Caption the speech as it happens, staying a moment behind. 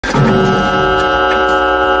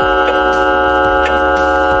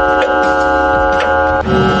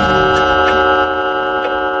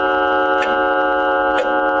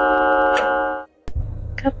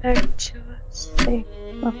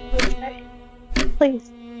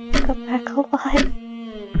Please, come back alive.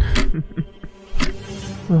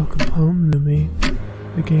 Welcome home, Lumi.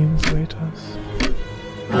 The games await us.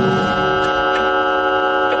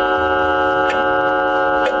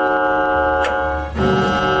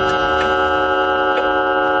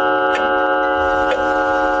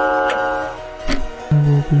 I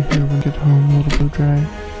will be here when you get home, little blue drag.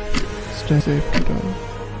 Stay safe, kiddo.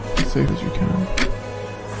 As safe as you can.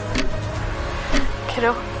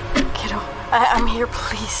 Kiddo, I'm here,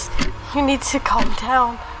 please. You need to calm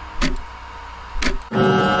down.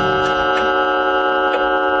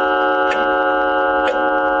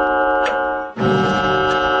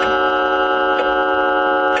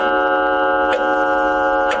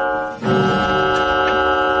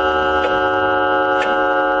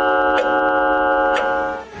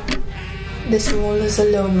 This role is a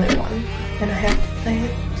lonely one, and I have to play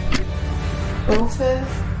it over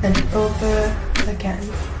and over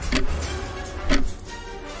again.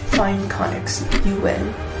 Find conics, you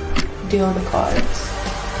win. Deal the cards,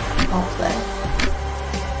 I'll play.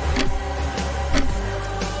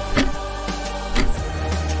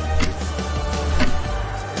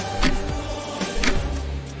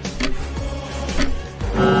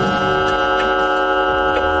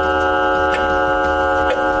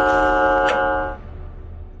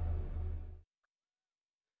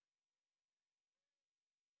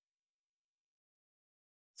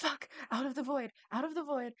 Fuck! Out of the void! Out of the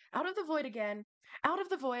void! Out of the void again! Out of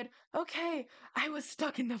the void! Okay, I was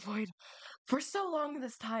stuck in the void for so long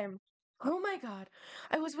this time. Oh my god.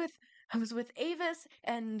 I was with Avis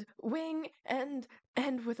and Wing and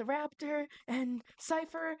with Raptor and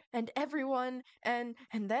Cypher and everyone and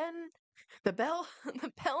then the bell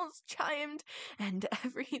the bells chimed and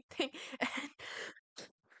everything and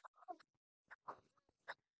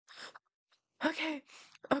Okay,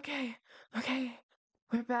 okay.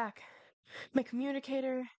 We're back. My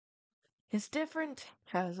communicator is different,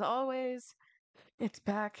 as always. It's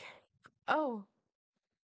back. Oh,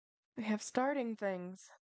 we have starting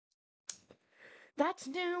things. That's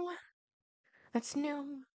new. That's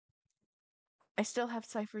new. I still have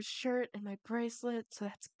Cypher's shirt and my bracelet, so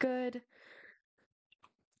that's good.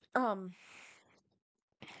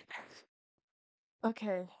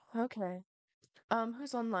 Okay.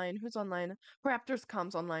 Who's online? Raptor's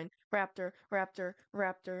comms online. Raptor.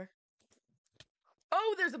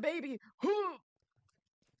 Oh, there's a baby!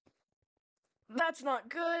 That's not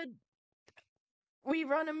good. We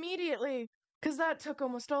run immediately, because that took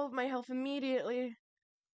almost all of my health immediately.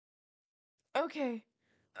 Okay,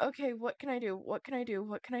 what can I do? What can I do?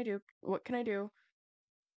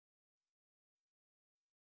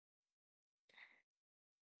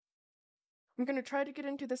 I'm gonna try to get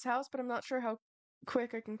into this house, but I'm not sure how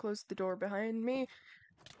quick I can close the door behind me.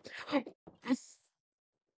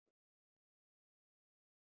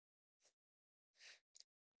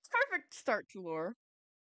 Perfect start to lore.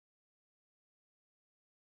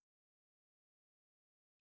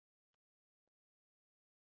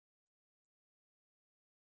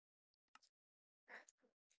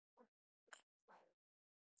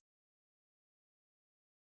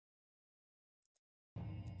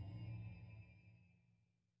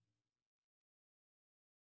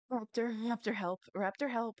 Raptor help. Raptor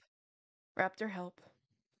help.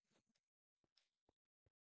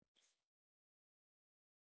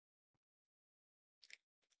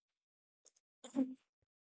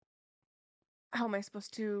 How am I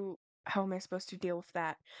supposed to deal with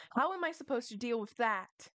that? How am I supposed to deal with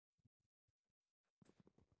that?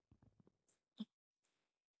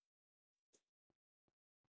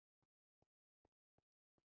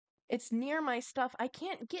 It's near my stuff. I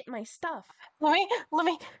can't get my stuff. Let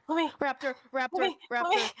me. Raptor. I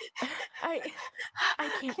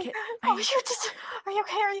can't get. Are you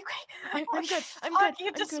okay? Are you okay? I'm good.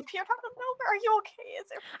 You disappeared out of nowhere. Are you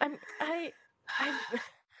okay?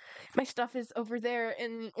 My stuff is over there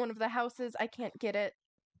in one of the houses. I can't get it.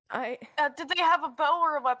 Did they have a bow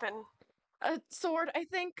or a weapon? A sword, I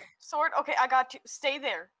think. Sword? Okay, I got you. Stay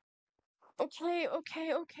there. Okay.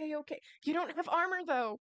 You don't have armor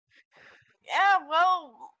though. Yeah,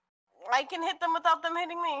 well, I can hit them without them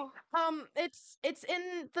hitting me. It's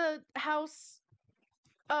in the house.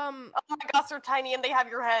 Oh my gosh, they're tiny and they have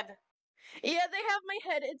your head. Yeah, they have my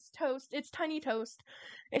head. It's toast. It's tiny toast.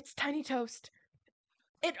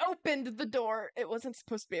 It opened the door. It wasn't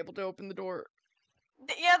supposed to be able to open the door.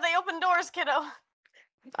 Yeah, they open doors, kiddo.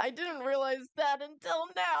 I didn't realize that until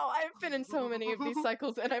now. I've been in so many of these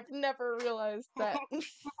cycles and I've never realized that.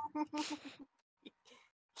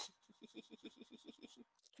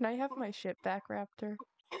 Can I have my shit back, Raptor?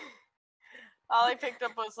 All I picked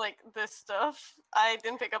up was, like, this stuff. I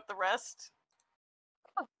didn't pick up the rest.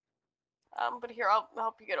 But here, I'll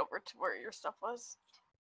help you get over to where your stuff was.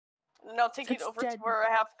 And I'll take you It's over dead. to where I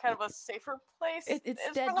have kind of a safer place. It's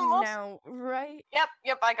for dead the most- now, right?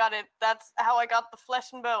 Yep, I got it. That's how I got the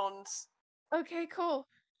flesh and bones. Okay, cool.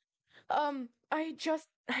 I just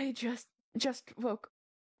woke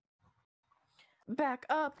back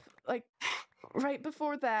up, like, right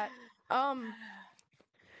before that.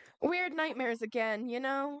 Weird nightmares again, you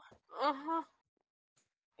know? Mm-hmm.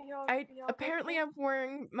 Apparently I'm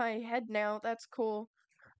wearing my head now, that's cool.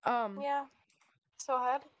 Yeah. So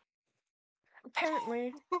ahead.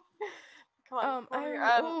 Apparently. Come on, over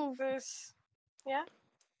here. Ooh, There's... Yeah?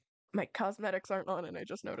 my cosmetics aren't on and I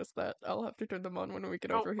just noticed that. I'll have to turn them on when we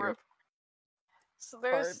get over here. Rip. So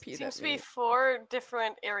there's RIP seems that to be me. 4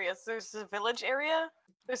 different areas. There's the village area,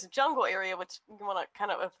 there's a jungle area, which you want to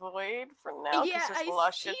kind of avoid for now, because Yeah, there's I a lot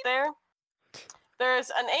of shit there.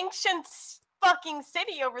 There's an ancient fucking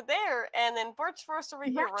city over there, and then Birch Forest over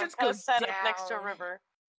here, That where just kind of goes set up next to a down. river.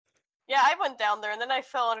 Yeah, I went down there, and then I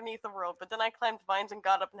fell underneath the road, but then I climbed vines and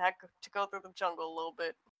got up and had to go through the jungle a little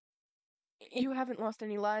bit. You haven't lost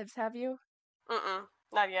any lives, have you?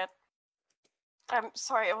 Not yet. I'm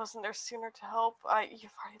sorry I wasn't there sooner to help.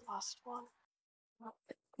 You've already lost one.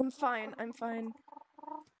 I'm fine, I'm fine.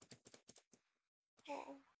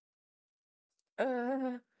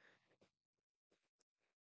 Okay,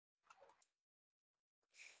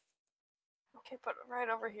 put it right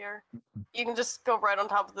over here. You can just go right on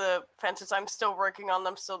top of the fences. I'm still working on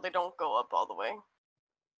them so they don't go up all the way.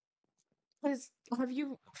 Have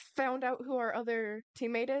you found out who our other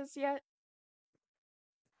teammate is yet?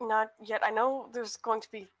 Not yet. I know there's going to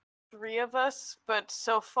be 3 of us, but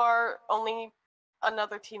so far only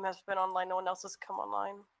another team has been online. No one else has come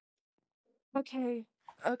online. Okay,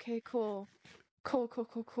 cool.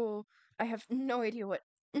 Cool. I have no idea what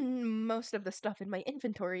most of the stuff in my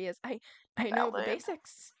inventory is. I know the Valid.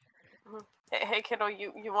 basics. Hey kiddo,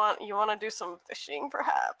 you want to do some fishing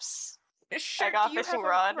perhaps? Sure, I got do you fishing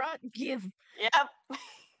have a rod. Give. Yep.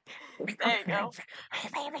 There you go.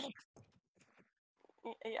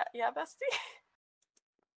 Yeah, bestie.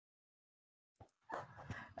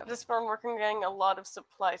 I've just been working on getting a lot of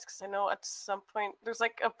supplies because I know at some point there's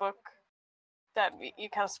like a book that you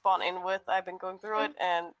kind of spawn in with. I've been going through it,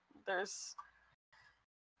 and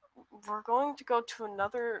we're going to go to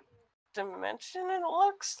another dimension. It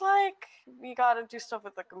looks like we gotta do stuff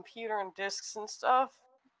with the computer and discs and stuff,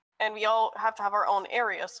 and we all have to have our own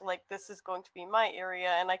area. So like this is going to be my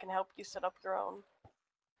area, and I can help you set up your own,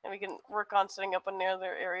 and we can work on setting up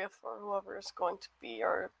another area for whoever is going to be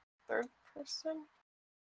our 3rd person.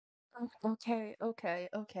 Okay.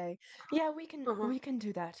 Yeah, we can do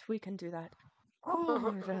that. We can do that.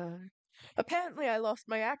 Oh, apparently I lost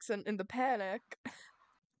my accent in the panic.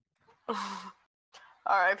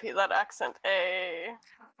 R.I.P. that accent. I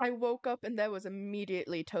woke up and there was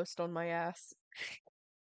immediately toast on my ass.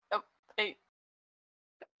 Oh, hey.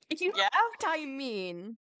 You know what I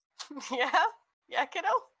mean. Yeah,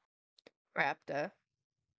 kiddo. Raptor.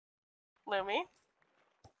 Lumi.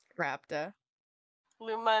 Raptor.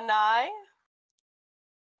 Lumeni.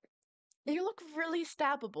 You look really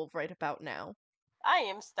stabbable right about now. I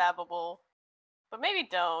am stabbable. But maybe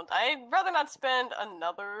don't. I'd rather not spend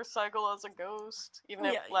another cycle as a ghost, even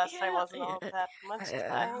if last time wasn't all that much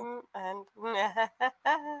time, and...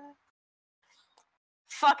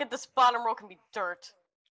 Fuck it, this bottom row can be dirt.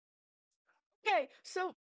 Okay,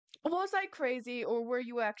 so, was I crazy, or were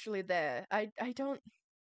you actually there? I don't...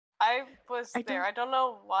 I was there. I don't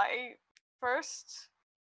know why.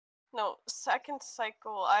 Second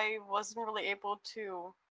cycle, I wasn't really able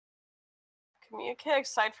to communicate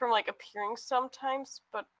aside from like appearing sometimes,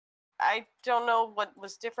 but I don't know what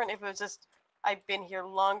was different, if it was just I've been here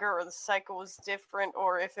longer or the cycle was different,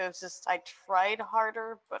 or if it was just I tried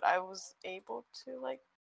harder but I was able to like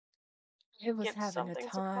get having a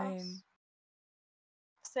time. Across.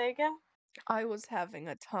 Say again? I was having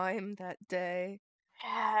a time that day.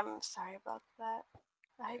 Yeah, I'm sorry about that.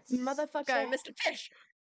 Motherfucker, I missed a fish!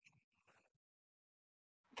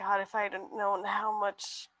 God, if I hadn't known how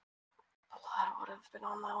much blood would have been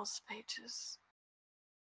on those pages.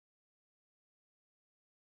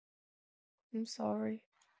 I'm sorry.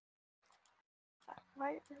 Why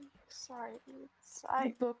are you sorry?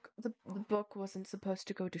 The book wasn't supposed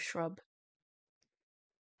to go to Shrub.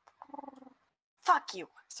 Fuck you!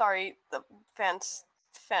 Sorry, the fenced.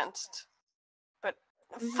 But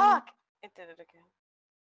fuck! It did it again.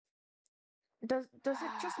 Does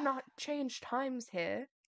it just not change times here?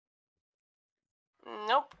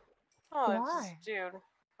 Nope. Oh, Why? Dude.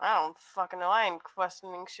 I don't fucking know. I ain't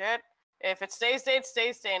questioning shit. If it stays day, it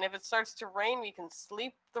stays day, and if it starts to rain, we can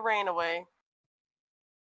sleep the rain away.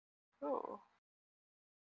 Ooh.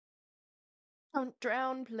 Don't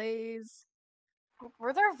drown, please.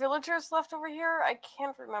 Were there villagers left over here? I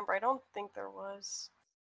can't remember. I don't think there was.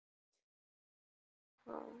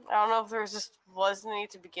 I don't know if there just wasn't any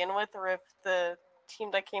to begin with, or if the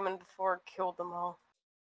team that came in before killed them all.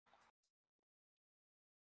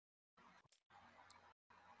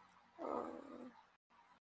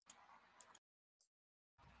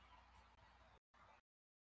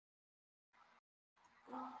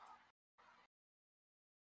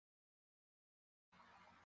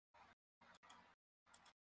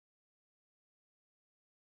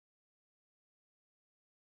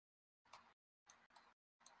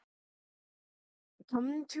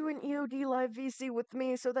 Come to an EOD live VC with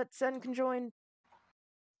me so that Sen can join.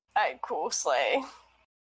 Alright, cool, slay.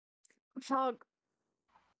 Fog.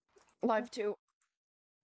 Live 2.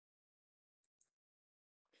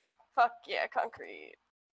 Fuck yeah, concrete.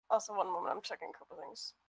 Also, one moment, I'm checking a couple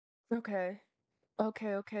things. Okay.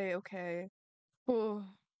 Okay. Oh,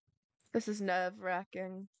 this is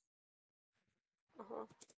nerve-wracking. You're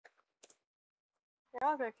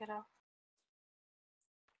all good, kiddo.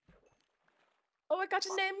 Oh, I got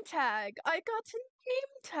a name tag!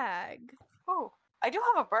 Oh, I do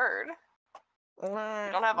have a bird. I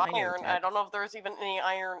don't have iron. I don't know if there's even any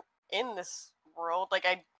iron in this world. Like,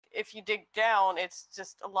 if you dig down, it's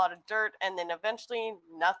just a lot of dirt, and then eventually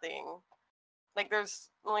nothing. Like, there's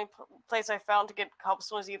the only place I found to get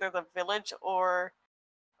cobblestone was either the village or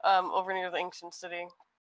over near the ancient city.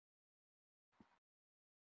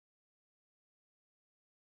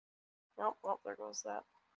 Nope, well, there goes that.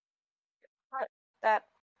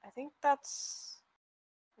 I think that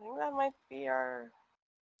might be our.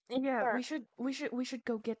 Yeah, Sure. we should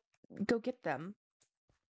go get them.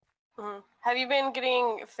 Have you been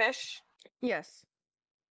getting fish? Yes.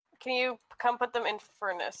 Can you come put them in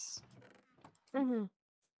furnace?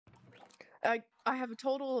 I have a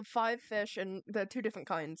total of 5 fish, and they're 2 different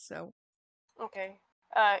kinds. So. Okay.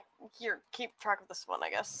 Here, keep track of this one, I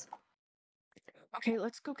guess. Okay,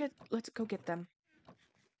 let's go get them.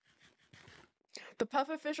 The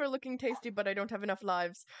pufferfish are looking tasty, but I don't have enough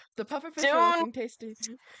lives. The pufferfish are looking tasty.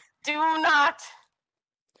 Do not.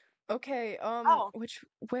 Okay,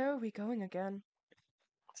 where are we going again?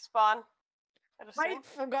 Spawn. I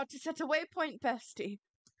forgot to set a waypoint, bestie.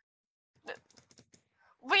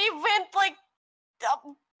 We went like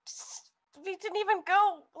we didn't even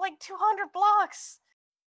go like 200 blocks.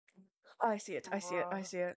 I see it.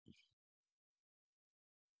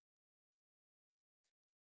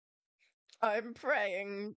 I'm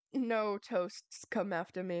praying no toasts come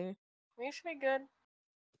after me. We should be good.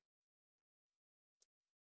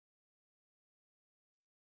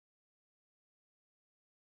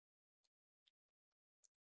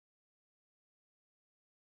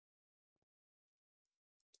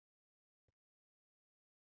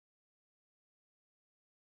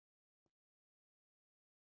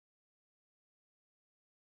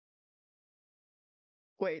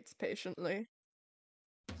 Waits patiently.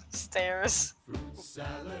 Stairs. Fruit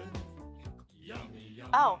salad. Yummy,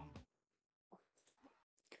 yummy. Oh.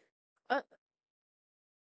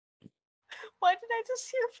 Why did I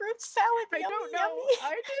just hear fruit salad? I Yummy, don't know. Yummy.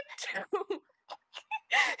 I did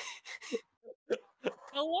too.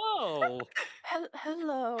 Hello.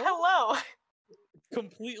 Hello. Hello.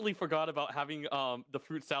 Completely forgot about having the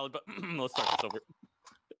fruit salad, but let's start this over.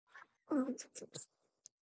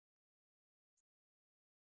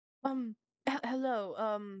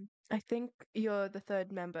 Hello. I think you're the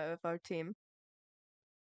 3rd member of our team.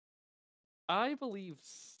 I believe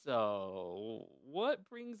so. What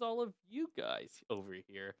brings all of you guys over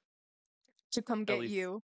here? To come get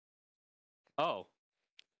you. Oh.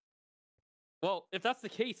 Well, if that's the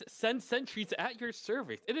case, send Sentreats at your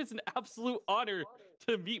service. It is an absolute honor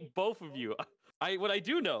to meet both of you. What I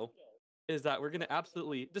do know is that we're gonna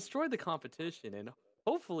absolutely destroy the competition, and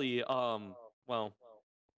hopefully, well,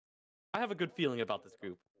 I have a good feeling about this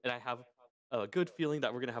group, and I have a good feeling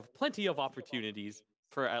that we're gonna have plenty of opportunities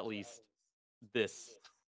for at least this.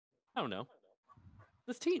 I don't know.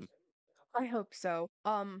 This team. I hope so.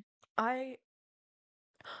 I'm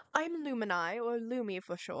Lumeni, or Lumi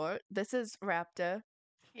for short. This is Raptor.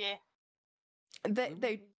 Yeah.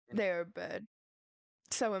 They're a bird.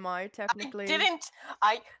 So am I, technically.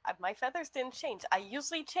 My feathers didn't change. I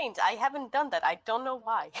usually change. I haven't done that. I don't know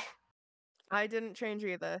why. I didn't change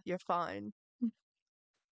either. You're fine.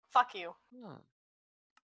 Fuck you.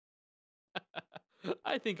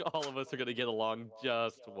 I think all of us are gonna get along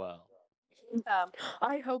just well.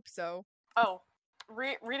 I hope so. Oh,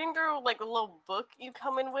 reading through like a little book you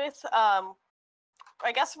come in with. I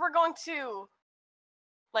guess we're going to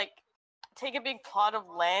like take a big plot of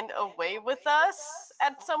land away with us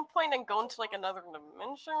at some point and go into like another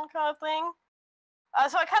dimension kind of thing.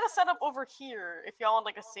 So I kind of set up over here if y'all want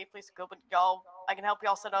like a safe place to go, but I can help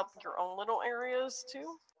y'all set up your own little areas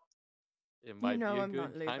too. It might be a I'm not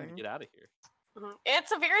good time to leaving. get out of here.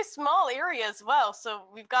 It's a very small area as well. So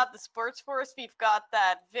we've got the sports forest, we've got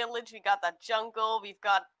that village, we got that jungle, we've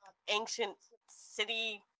got ancient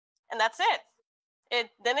city, and that's it.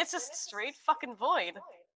 Then it's just straight fucking void.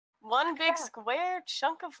 One big square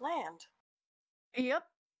chunk of land. Yep.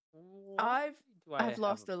 Why do I I've have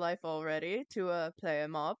lost a life already to a player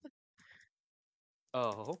mob.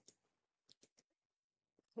 Oh.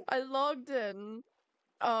 I logged in,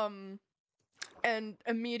 and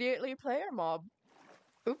immediately player mob.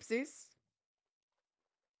 Oopsies.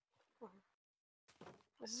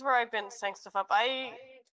 This is where I've been setting stuff up.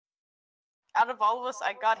 Out of all of us,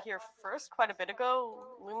 I got here first quite a bit ago.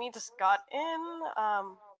 Lumi just got in.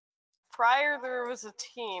 Prior, there was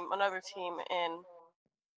another team in.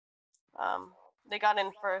 They got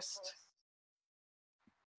in first.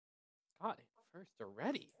 God, first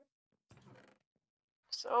already.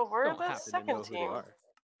 So we're Don't the happen to know second who they team.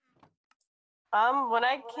 are. When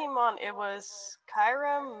I came on, it was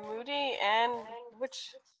Kyra, Moody, and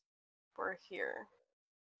which were here.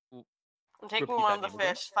 Ooh, I'm taking repeat one that of the name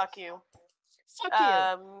again. fish. Fuck you. Fuck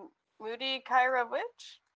you. Moody, Kyra,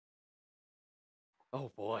 which? Oh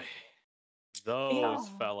boy. Those Yeah.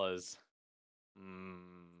 fellas.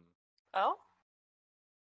 Oh?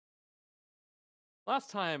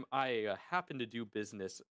 Last time I happened to do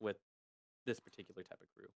business with this particular type of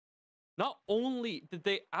crew, not only did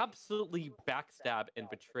they absolutely backstab and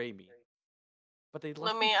betray me, but they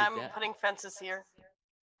left me Lumi, for I'm dead. putting fences here.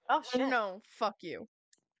 Oh shit. No, fuck you.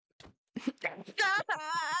 My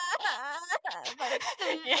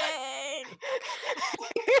Yeah.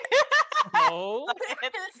 No.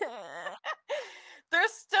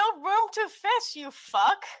 There's still room to fish, you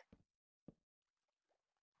fuck.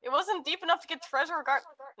 It wasn't deep enough to get treasure regard.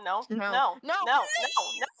 No.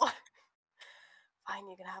 Fine,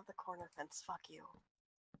 you can have the corner fence. Fuck you.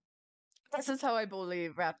 This is how I bully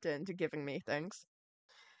Raptor into giving me things.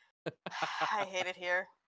 I hate it here.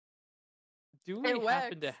 Do we It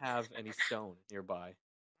happen to works. have any stone nearby?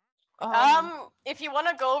 If you want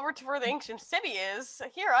to go over to where the ancient city is,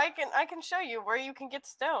 here I can show you where you can get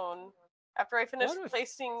stone. After I finish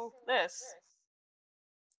placing this.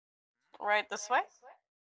 Right this way?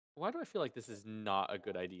 Why do I feel like this is not a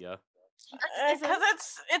good idea? Because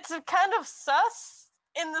it's kind of sus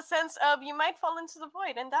in the sense of you might fall into the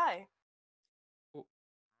void and die.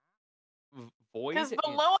 Void? Because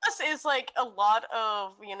below us is like a lot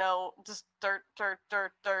of, just dirt.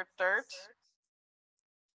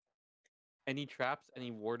 Any traps,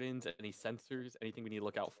 any wardens, any sensors, anything we need to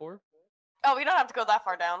look out for? Oh, we don't have to go that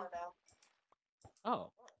far down.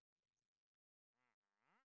 Oh.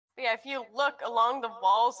 But yeah, if you look along the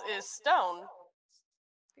walls is stone.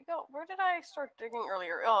 Where did I start digging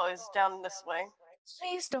earlier? Oh, it's down this way.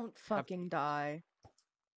 Please don't fucking die.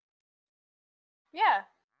 Yeah.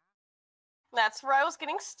 That's where I was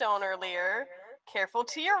getting stone earlier. Careful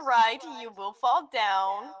to your right, you will fall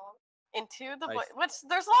down into the void.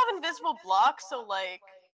 There's a lot of invisible blocks, so like...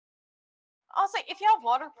 I'll say, if you have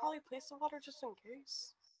water, probably place the water just in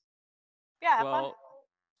case. Yeah, have fun.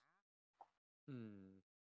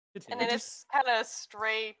 And then it's kind of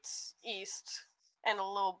straight east and a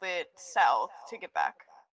little bit south to get back.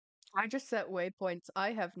 I just set waypoints.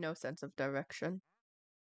 I have no sense of direction.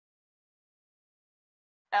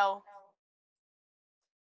 L.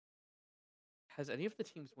 Has any of the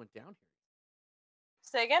teams went down here?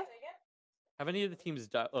 Say again? Have any of the teams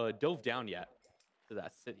dove down yet to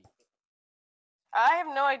that city? I have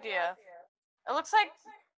no idea. It looks like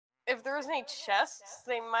if there was any chests,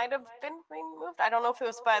 they might have been removed. I don't know if it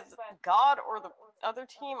was by God or the other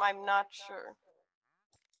team. I'm not sure.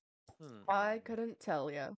 I couldn't tell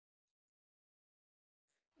you.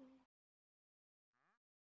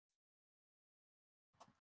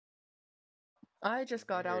 I just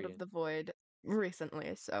got out of the void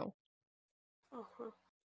recently, so.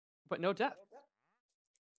 But no death.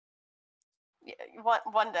 Yeah,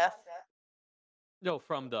 one death. No,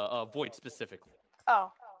 from the void specifically.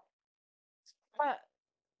 Oh. But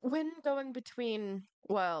when going between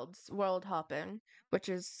worlds, world hopping, which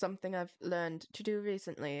is something I've learned to do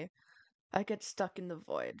recently, I get stuck in the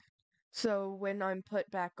void. So when I'm put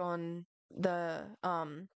back on the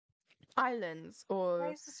islands,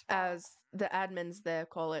 or as the admins there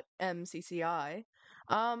call it, MCCI,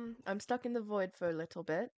 I'm stuck in the void for a little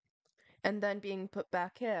bit. And then being put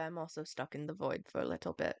back here, I'm also stuck in the void for a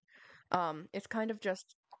little bit. It's kind of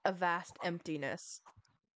just a vast emptiness.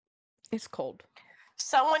 It's cold.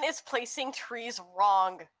 Someone is placing trees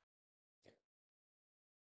wrong.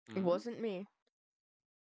 It wasn't me.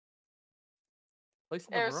 Placing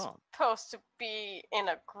They're them wrong. supposed to be in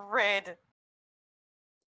a grid.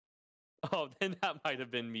 Oh, then that might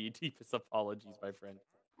have been me. Deepest apologies, my friend.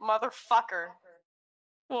 Motherfucker.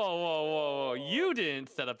 Whoa. You didn't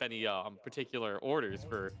set up any particular orders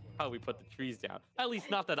for how we put the trees down. At least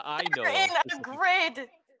not that I know They're of. in a grid.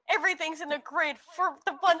 Everything's in a grid. For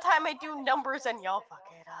the one time I do numbers and y'all fuck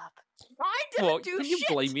it up. I didn't do can shit! you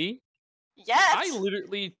blame me? Yes! I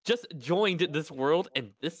literally just joined this world,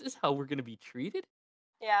 and this is how we're gonna be treated?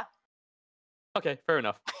 Yeah. Okay, fair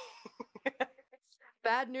enough.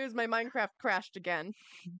 Bad news, my Minecraft crashed again.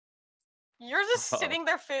 You're just Uh-oh. sitting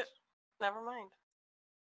there Never mind.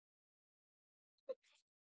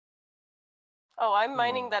 Oh, I'm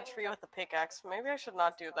mining that tree with a pickaxe. Maybe I should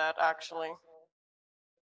not do that, actually.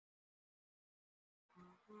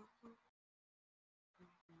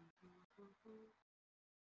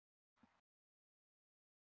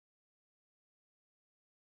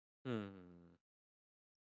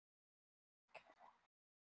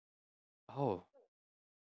 Oh.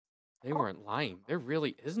 They weren't lying. There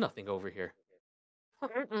really is nothing over here.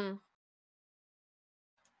 Mm-mm.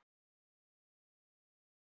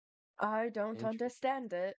 I don't Interesting.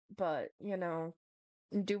 understand it, but, you know,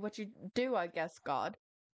 do what you do, I guess, God.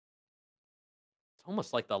 It's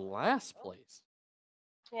almost like the last place.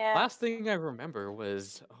 Yeah. Last thing I remember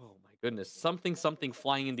was, oh my goodness, something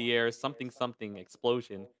flying in the air, something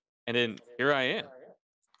explosion, and then here I am.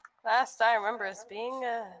 Last I remember is being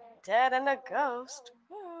dead and a ghost.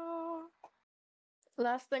 Ooh.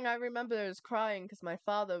 Last thing I remember is crying because my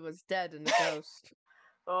father was dead and a ghost.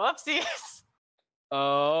 Whoopsies.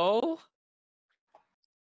 Oh?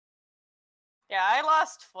 Yeah, I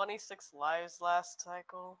lost 26 lives last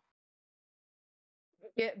cycle.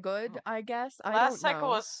 Get good, I guess? I Last don't cycle know.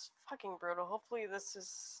 was fucking brutal. Hopefully this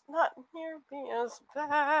is not nearly as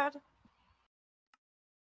bad.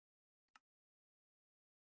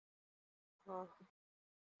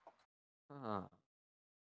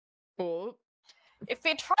 Oh. If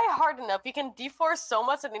we try hard enough, we can deforce so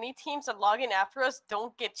much that any teams that log in after us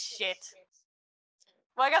don't get shit.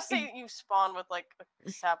 Well, I guess you spawn with, like, a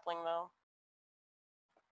sapling, though.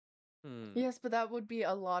 Yes, but that would be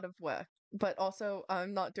a lot of work. But also,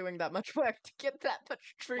 I'm not doing that much work to get that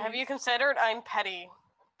much trees. Have you considered I'm petty?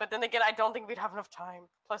 But then again, I don't think we'd have enough time.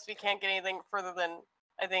 Plus, we can't get anything further than,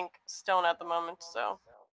 I think, stone at the moment, so...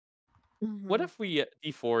 What if we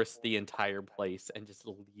deforest the entire place and just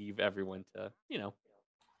leave everyone to, you know...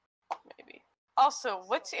 Maybe. Also,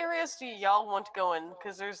 which areas do y'all want to go in?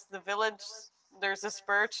 Because there's the village, there's the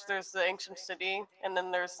Spurch, there's the ancient city, and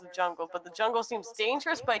then there's the jungle. But the jungle seems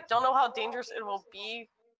dangerous, but I don't know how dangerous it will be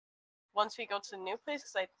once we go to the new place,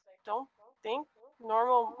 because I don't think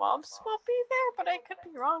normal mobs will be there, but I could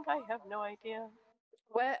be wrong. I have no idea.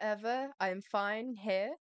 Wherever, I'm fine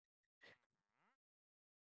here.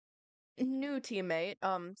 New teammate,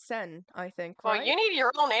 Sen, I think, Well, right? you need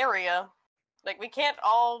your own area. Like, we can't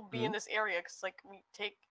all be in this area, because, like, we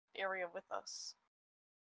take area with us.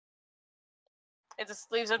 It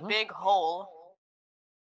just leaves a big hole.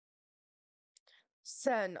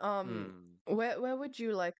 Sen, where would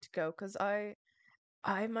you like to go? Because I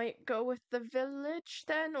might go with the village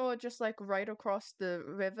then, or just like right across the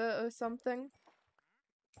river or something.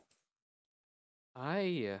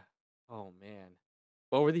 Oh man.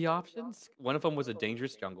 What were the options? One of them was a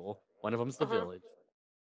dangerous jungle. One of them's the village.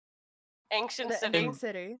 Ancient The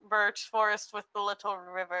city. Birch forest with the little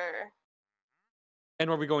river. And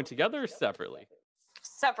were we going together or separately?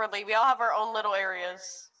 Separately. We all have our own little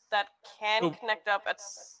areas that can connect up at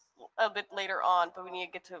a bit later on, but we need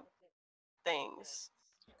to get to things.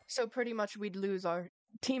 So pretty much we'd lose our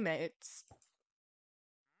teammates.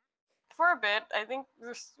 For a bit, I think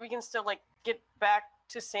we can still, like, get back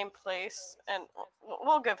to same place, and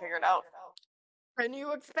we'll go figure it out. And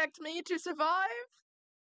you expect me to survive?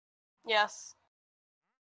 Yes.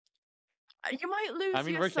 You might lose. I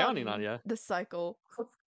mean, we're counting on you. The cycle.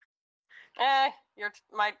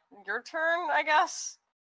 Your turn, I guess.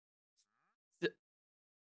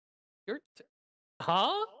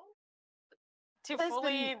 Huh? To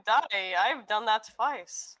fully die. I've done that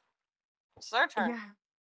twice. It's their turn. Yeah.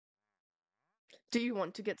 Do you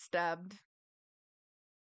want to get stabbed?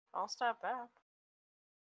 I'll stab back.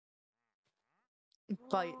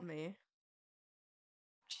 Bite me.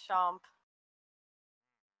 Chomp.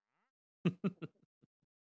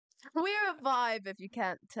 We're a vibe if you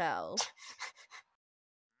can't tell.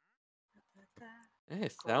 Hey,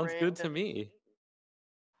 sounds good to me.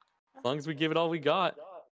 As long as we give it all we got.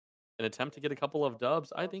 an attempt to get a couple of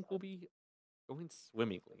dubs, I think we'll be going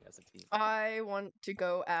swimmingly as a team. I want to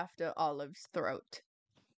go after Olive's throat.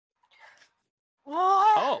 What?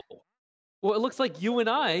 Oh, well, it looks like you and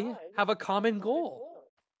I have a common goal.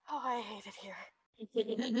 Oh, I hate it here.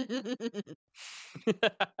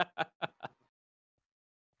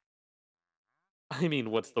 I mean,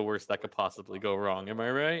 what's the worst that could possibly go wrong? Am I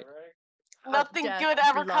right? Nothing death, good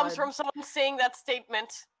ever comes blood. from someone saying that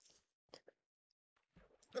statement.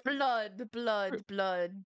 Blood, blood,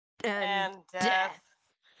 blood, And death. death.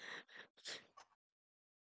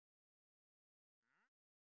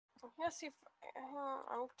 I'm gonna see if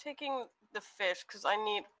I'm taking the fish because I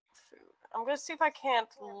need food. I'm gonna see if I can't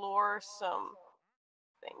lure some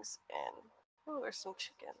things in. Oh, there's some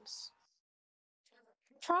chickens.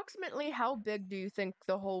 Approximately how big do you think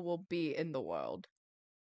the hole will be in the world?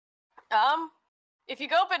 If you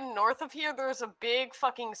go a bit north of here, there's a big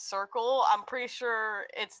fucking circle. I'm pretty sure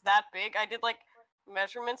it's that big. I did like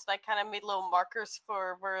measurements and I kind of made little markers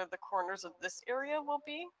for where the corners of this area will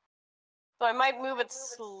be. So I might move it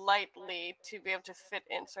slightly to be able to fit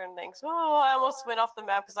in certain things. Oh, I almost went off the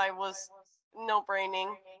map because I was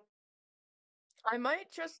no-braining. I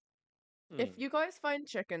might just. If you guys find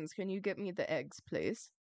chickens, can you get me the eggs, please?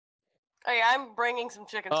 Oh yeah, I'm bringing some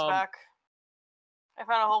chickens back. I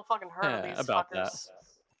found a whole fucking herd of these about fuckers.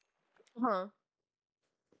 Huh.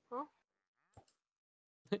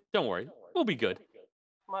 Don't worry, we'll be good.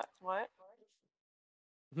 What?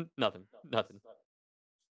 Nothing.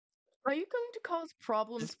 Are you going to cause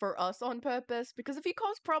problems for us on purpose? Because if you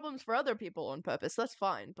cause problems for other people on purpose, that's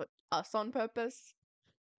fine. But us on purpose?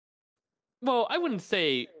 Well, I wouldn't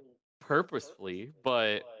say purposefully,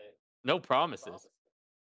 but no promises.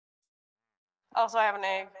 Also, I have an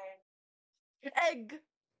egg. Egg!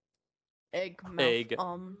 Egg mouth. Egg.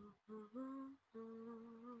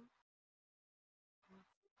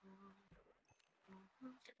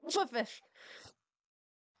 For fish.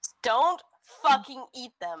 Don't fucking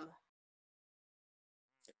eat them.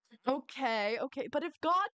 Okay, but if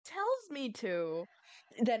God tells me to,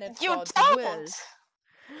 then it's You God's don't! will. No!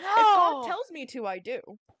 If God tells me to, I do.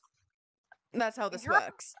 That's how this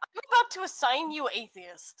works. I'm about to assign you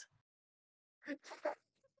atheist.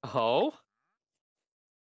 Oh?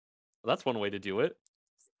 Well, that's one way to do it.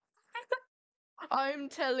 I'm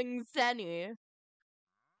telling Zenny.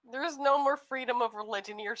 There's no more freedom of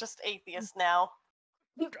religion, you're just atheist now.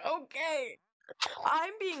 Okay.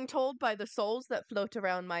 I'm being told by the souls that float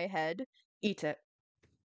around my head, eat it.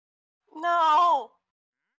 No!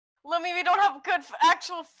 Lumi, we don't have good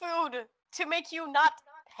actual food to make you not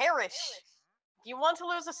perish. Do you want to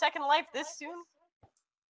lose a second life this soon?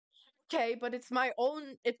 Okay, but it's my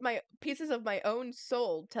pieces of my own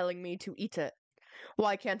soul telling me to eat it.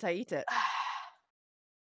 Why can't I eat it?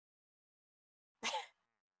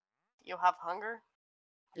 You have hunger?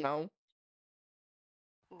 No.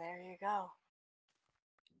 There you go.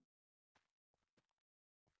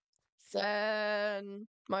 Sen,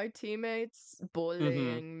 my teammates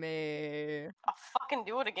bullying me. I'll fucking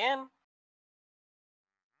do it again.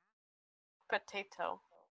 Potato.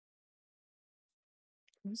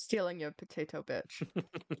 I'm stealing your potato, bitch.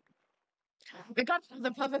 I got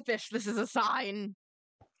the pufferfish. This is a sign.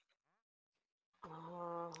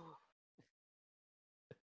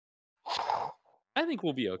 I think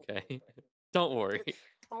we'll be okay. Don't worry.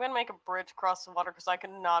 I'm gonna make a bridge across the water because I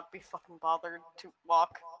cannot be fucking bothered to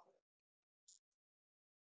walk.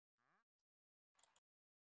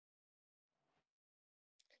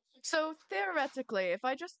 So theoretically, if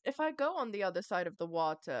I go on the other side of the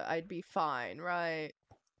water, I'd be fine, right?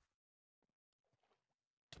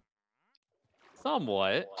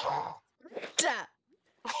 Somewhat. Da!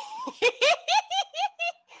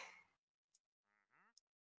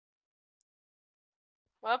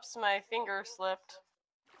 Whoops, my finger slipped.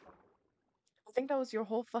 I think that was your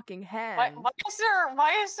whole fucking hand.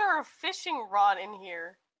 Why is there a fishing rod in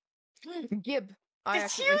here? Gib. I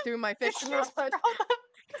accidentally threw my fishing rod.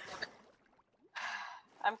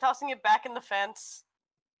 I'm tossing it back in the fence.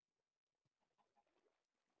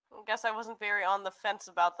 I guess I wasn't very on the fence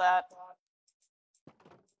about that.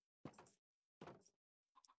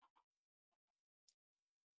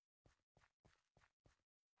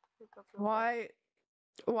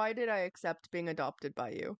 Why did I accept being adopted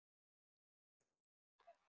by you?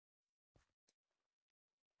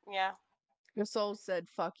 Yeah. Your soul said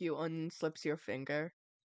fuck you and slips your finger.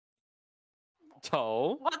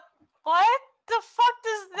 Oh? What the fuck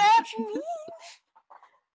does that mean?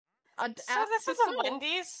 So this is a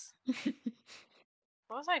Wendy's?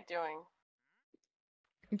 What was I doing?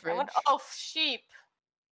 Bridge. Oh, sheep.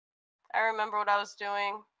 I remember what I was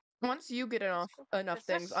doing. Once you get enough Is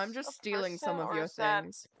things, I'm this just a stealing some person, of or your is that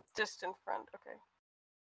things. distant friend? Okay.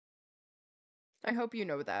 I hope you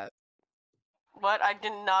know that. What? I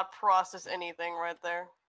did not process anything right there.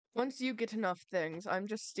 Once you get enough things, I'm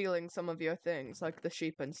just stealing some of your things, like the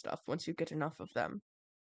sheep and stuff, once you get enough of them.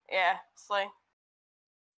 Yeah, slay.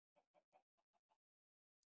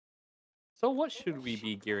 So what should we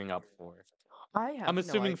be gearing up for? I have I'm no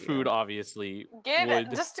assuming idea. food, obviously, Get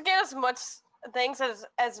would. just to get as much things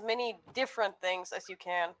as many different things as you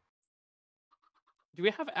can. Do we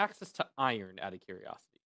have access to iron, out of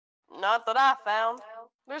curiosity? Not that I found.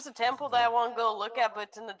 There's a temple that I want to go look at, but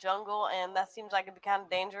it's in the jungle, and that seems like it'd be kind of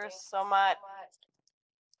dangerous. So I might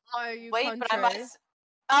Why are you wait, but I country? might.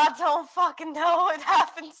 I don't fucking know. It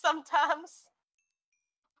happens sometimes.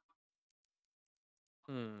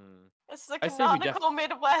 It's the I say we canonical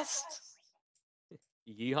Midwest.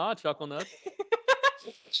 Yeehaw, chuckle nuts.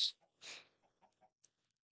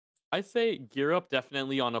 I say gear up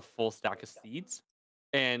definitely on a full stack of seeds.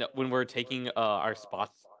 And when we're taking our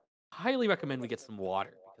spots, highly recommend we get some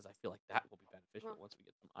water because I feel like that will be beneficial once we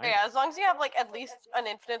get some iron. Yeah, as long as you have like at least an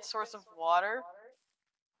infinite source of water,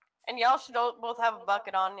 and y'all should both have a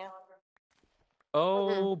bucket on you.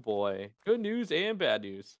 Oh boy, good news and bad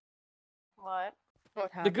news. What? What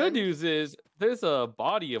happened? The good news is there's a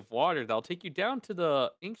body of water that'll take you down to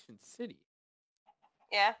the ancient city.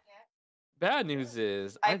 Yeah. Bad news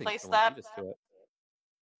is I think placed someone that. beat us to it.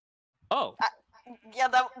 Oh. Yeah,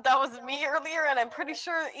 that was me earlier, and I'm pretty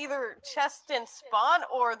sure either chests didn't spawn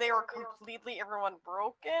or they were completely everyone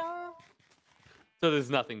broken. So there's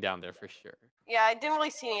nothing down there for sure. Yeah, I didn't really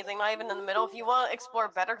see anything, not even in the middle. If you want to explore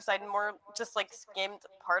better, because I more just like skimmed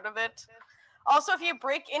part of it. Also, if you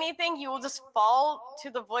break anything, you will just fall to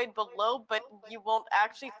the void below, but you won't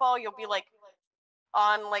actually fall. You'll be like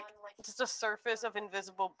on like just a surface of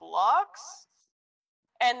invisible blocks.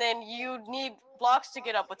 And then you need blocks to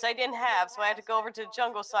get up, which I didn't have, so I had to go over to the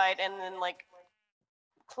jungle side and then like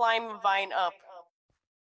climb a vine up.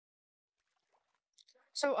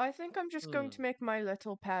 So I think I'm just going to make my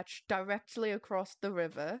little patch directly across the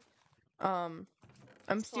river. I'm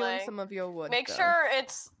stealing Slay. some of your wood. Make though. sure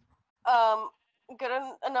it's good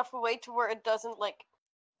enough away to where it doesn't like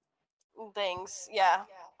things. Yeah.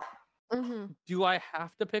 Do I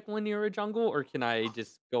have to pick one near a jungle, or can I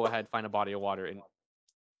just go ahead, find a body of water, and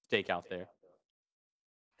stake out there?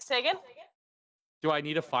 Say again? Do I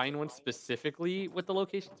need to find one specifically with the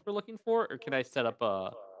locations we're looking for, or can I set up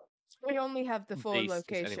a We only have the 4 base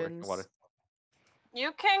just anywhere near locations. water?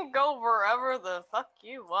 You can go wherever the fuck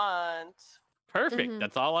you want. Perfect.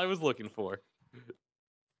 That's all I was looking for.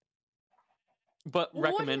 But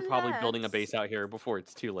recommend probably building a base out here before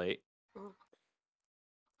it's too late.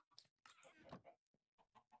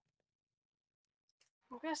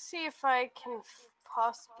 I'm gonna see if I can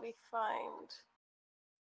possibly find.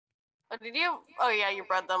 Oh, did you? Oh yeah, you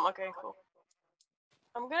bred them. Okay, cool.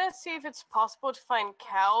 I'm gonna see if it's possible to find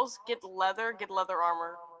cows, get leather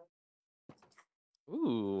armor.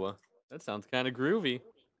 Ooh, that sounds kind of groovy.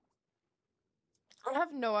 I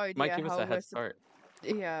have no idea Might give us how a head start.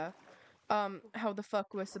 Yeah. How the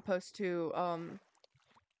fuck we're supposed to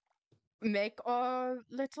make our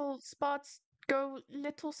little spots go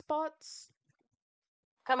little spots?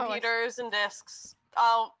 Computers and discs.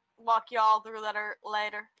 I'll walk y'all through that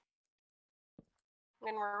later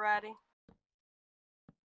when we're ready.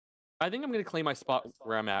 I think I'm gonna claim my spot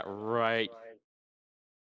where I'm at right.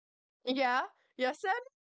 Yeah. Yes, then?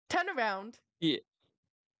 Turn around. Yeah.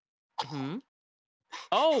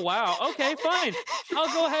 Oh wow. Okay, fine. I'll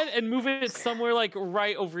go ahead and move it somewhere like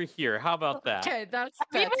right over here. How about that? Okay, that's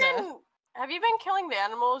Have better. Have you been killing the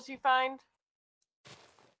animals you find?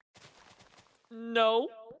 No.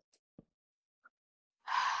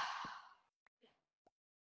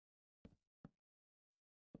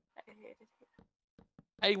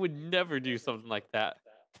 I would never do something like that.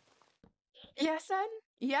 Yes, then?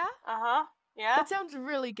 Yeah? Yeah? That sounds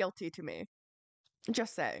really guilty to me.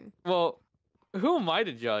 Just saying. Well, who am I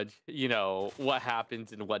to judge, what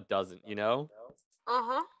happens and what doesn't,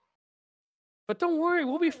 But don't worry,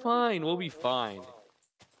 we'll be fine. We'll be fine.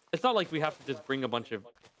 It's not like we have to just bring a bunch of...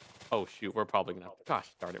 Oh, shoot, we're probably gonna... Gosh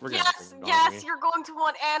darn it, we're gonna... Yes, you're going to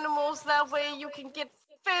want animals. That way you can get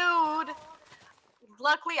food.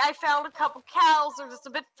 Luckily, I found a couple cows. They're just a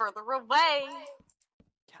bit further away.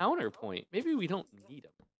 Counterpoint. Maybe we don't need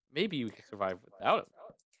them. Maybe we can survive without them.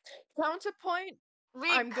 Counterpoint?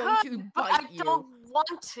 I'm going to bite but I you. don't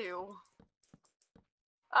want to.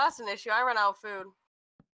 That's an issue. I run out of food.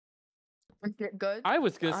 Good? I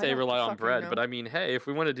was gonna say don't rely on fucking bread, know. but I mean, hey, if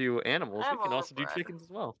we want to do animals, I we can want also do bread. chickens as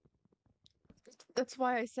well. That's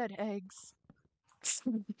why I said eggs.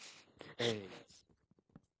 Eggs.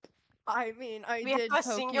 I mean, I We have did a poke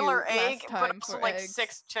singular you egg, last but time also for like eggs.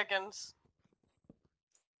 6 chickens.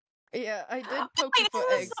 Yeah, I did poke Wait, you for isn't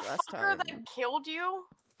this eggs the last fucker time. that killed you?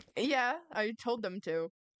 Yeah, I told them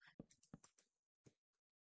to.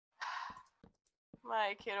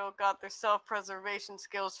 My kiddo got their self-preservation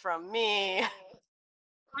skills from me.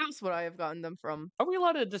 Where else would I have gotten them from? Are we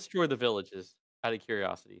allowed to destroy the villages? Out of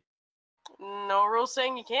curiosity. No rule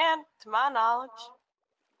saying you can, to my knowledge.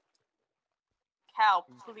 Cow,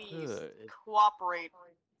 please Good. cooperate.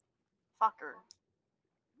 Fucker.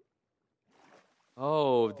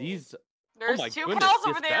 Oh, these. There's my 2 goodness, cows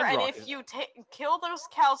over this there, and bedrock if is- you kill those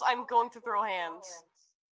cows, I'm going to throw hands.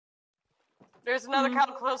 There's another cow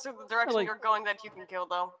closer to the direction like- you're going that you can kill,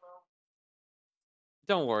 though.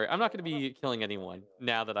 Don't worry, I'm not going to be killing anyone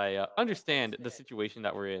now that I understand the situation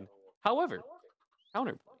that we're in. However,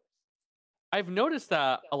 counterpoint. I've noticed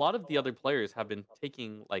that a lot of the other players have been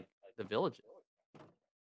taking, like, the villages.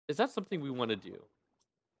 Is that something we want to do?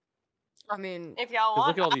 I mean, If y'all Because want,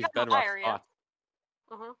 look at all I these got my bedrock area. spots.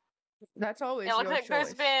 Mm-hmm. that's always It looks your like there's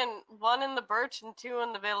choice. been 1 in the birch and 2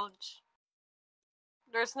 in the village.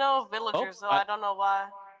 There's no villagers, though. I don't know why.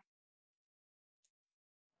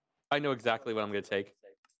 I know exactly what I'm going to take.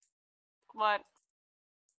 What?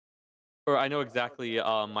 Or I know exactly my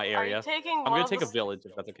Are you area. taking I'm one going of to take the a village,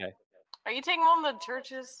 if that's okay. Are you taking one of the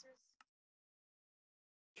churches?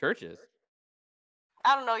 Churches?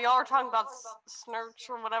 I don't know. Y'all were talking about Snurch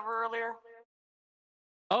or whatever earlier.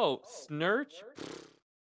 Oh, Snurch?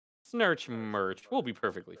 Snurch merch. We'll be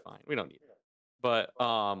perfectly fine. We don't need it. But,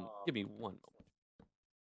 give me 1 moment.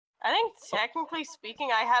 I think, technically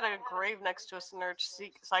speaking, I had a grave next to a Snurch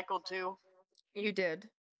cycle too. You did.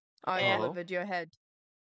 I Yeah. delivered your head.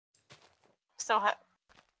 So,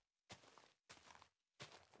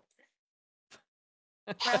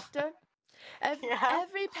 Raptor, Yeah?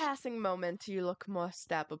 every passing moment you look more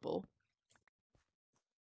stabbable.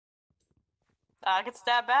 I could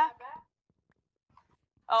stab back.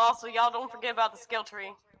 Oh, also, y'all don't forget about the skill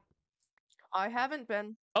tree. I haven't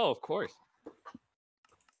been. Oh, of course.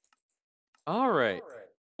 All right.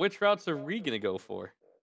 Which routes are we going to go for?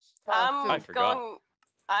 I forgot.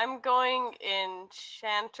 I'm going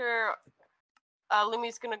enchanter.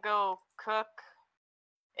 Lumi's gonna go cook.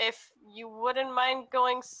 If you wouldn't mind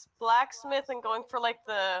going blacksmith and going for like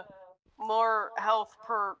the more health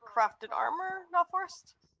per crafted armor, not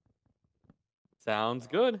forced. Sounds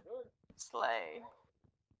good. Slay.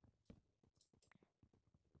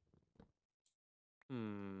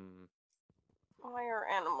 Why are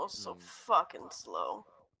animals so fucking slow?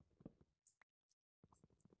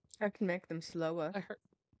 I can make them slower. I heard.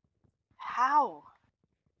 How?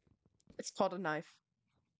 It's called a knife.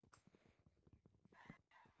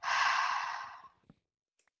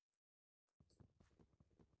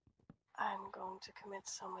 I'm going to commit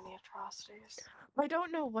so many atrocities. I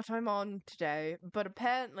don't know what I'm on today, but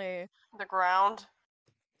apparently The ground.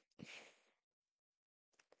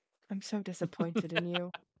 I'm so disappointed in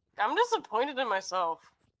you. I'm disappointed in myself.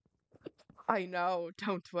 I know,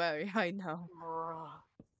 don't worry, I know. Bruh.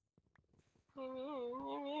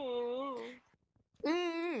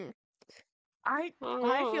 Mm. I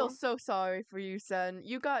feel so sorry for you, Sen.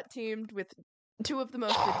 You got teamed with 2 of the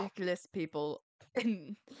most ridiculous people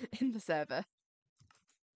in the server.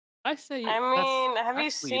 I say. I mean, have you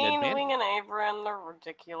actually an seen advantage. Wing and Averin? They're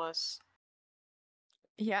ridiculous.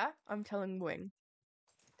 Yeah, I'm telling Wing.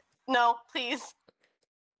 No, please.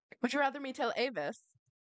 Would you rather me tell Avis?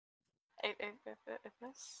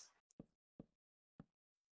 Avis?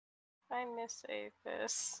 I miss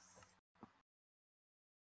Avis.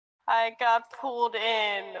 I got pulled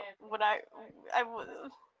in when I was.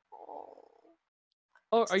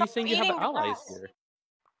 Oh, are you Stop saying you have eating allies grass.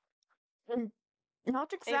 here?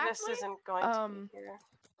 Not Avis exactly, isn't going to be here.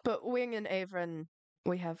 but Wing and Averin,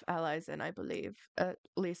 we have allies in, I believe, at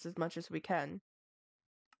least as much as we can.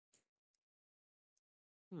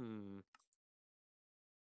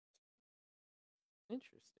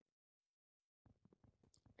 Interesting.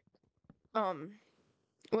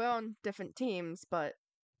 We're on different teams, but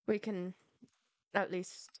we can at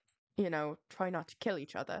least, try not to kill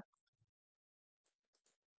each other.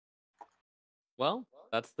 Well,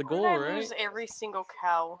 that's the Why goal, did I right? lose every single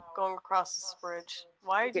cow going across this bridge?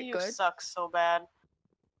 Why do Get you good? suck so bad?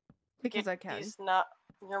 Because Get I can. These not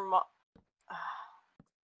your mom.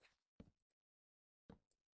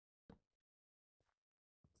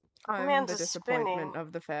 I'm man's the is disappointment spinning.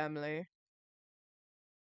 of the family.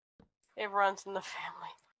 It runs in the family.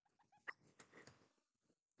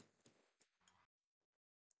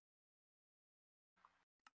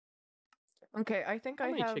 Okay, I think How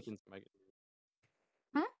I many have chickens am I getting?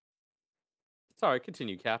 Sorry,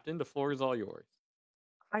 continue, Captain. The floor is all yours.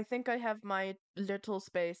 I think I have my little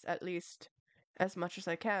space at least as much as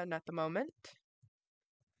I can at the moment.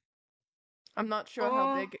 I'm not sure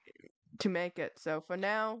how big to make it, so for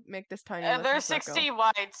now, make this tiny little They're circle. 60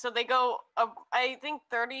 wide, so they go, I think,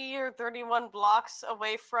 30 or 31 blocks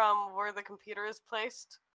away from where the computer is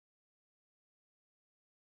placed.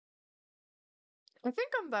 I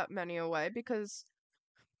think I'm that many away because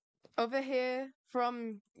over here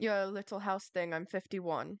from your little house thing, I'm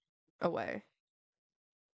 51 away.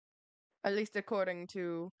 At least according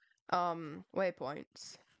to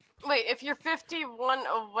waypoints. Wait, if you're 51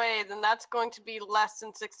 away, then that's going to be less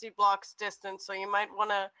than 60 blocks distance, so you might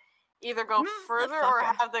want to either go further or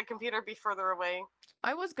Motherfucker. have the computer be further away.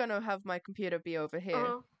 I was gonna have my computer be over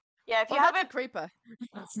here. Yeah, if you Oh, have that's a it, creeper.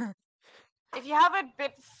 if you have it a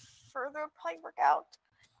bit further, it'll probably work out.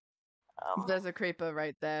 There's a creeper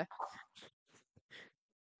right there.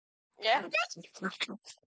 Yeah.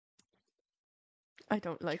 I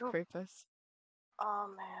don't like Cool. creepers. Oh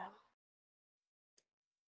man.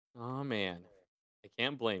 Oh man, I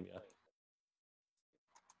can't blame you.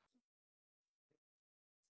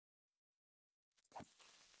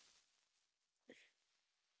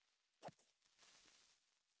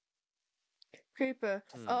 Creeper.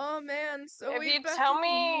 Oh man, so If we you back tell in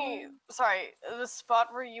me, sorry, the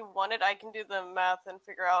spot where you want it, I can do the math and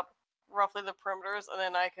figure out roughly the perimeters, and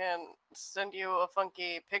then I can send you a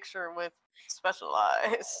funky picture with special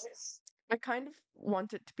eyes. I kind of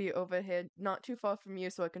want it to be over here, not too far from you,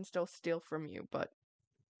 so I can still steal from you, but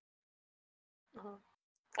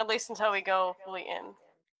At least until we go fully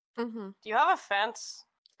in. mm-hmm. Do you have a fence?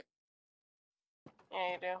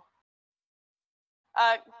 Yeah, you do.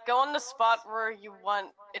 Go on the spot where you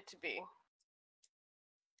want it to be.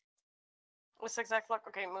 What's the exact look?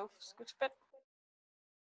 Okay, move. Scooch a bit.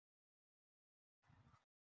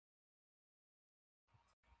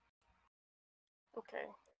 Okay.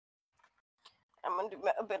 I'm gonna do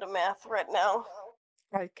a bit of math right now.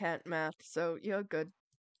 I can't math, so you're good.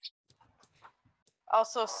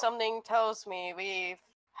 Also, something tells me we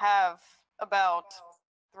have about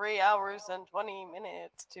 3 hours and 20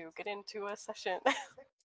 minutes to get into a session.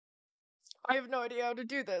 I have no idea how to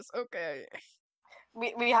do this. Okay.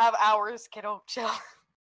 we have hours, kiddo. Chill.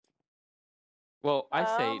 Well, I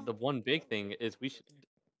say the one big thing is we should.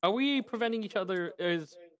 Are we preventing each other?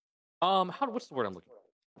 What's the word I'm looking for?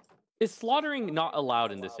 Is slaughtering not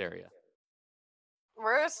allowed in this area?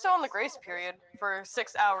 We're still in the grace period for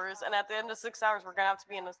 6 hours, and at the end of 6 hours, we're gonna have to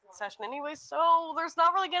be in a session anyway, so there's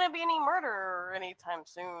not really gonna be any murder anytime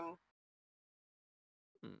soon.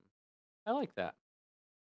 I like that.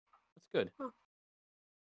 That's good. Okay,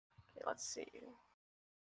 let's see.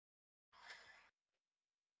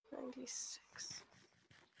 96.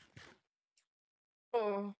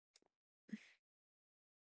 Oh.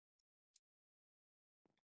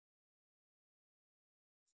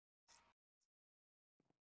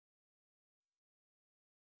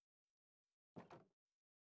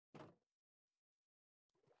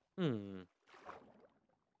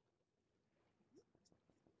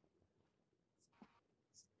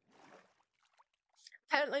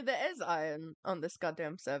 Apparently there is iron on this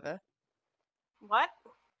goddamn server. What?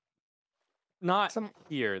 Not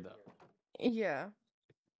here, though. Yeah.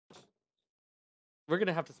 We're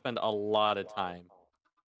gonna have to spend a lot of time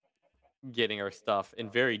getting our stuff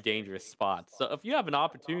in very dangerous spots. So if you have an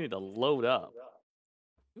opportunity to load up,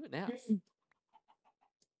 do it now.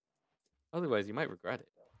 Otherwise, you might regret it.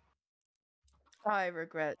 I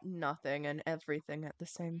regret nothing and everything at the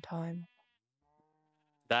same time.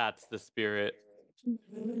 That's the spirit.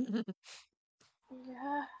 Yeah.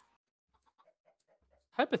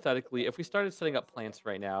 Hypothetically, if we started setting up plants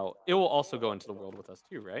right now, it will also go into the world with us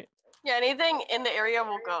too, right? Yeah, anything in the area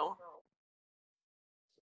will go.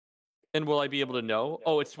 And will I be able to know?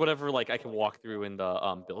 Oh, it's whatever like I can walk through in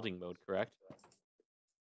the building mode, correct?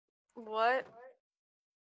 What?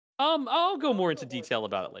 I'll go more into detail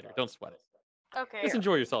about it later. Don't sweat it. Okay. Just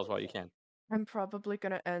enjoy yourselves while you can. I'm probably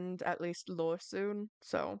gonna end at least lore soon,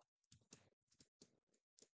 so.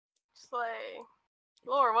 Slay.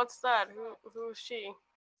 Lore, what's that? Who's she?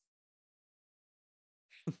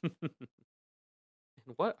 And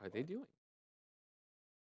what are they doing?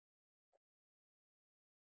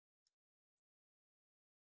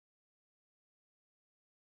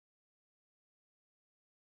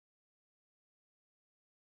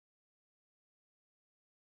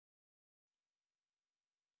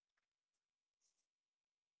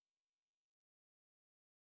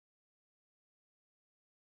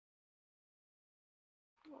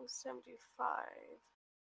 Oh, 75.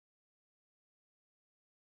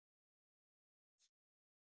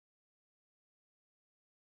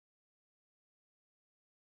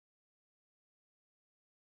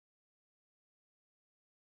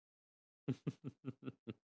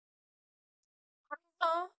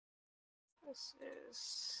 Uh, This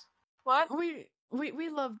is what? we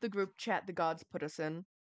love the group chat the gods put us in.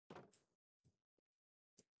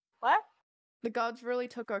 What? The gods really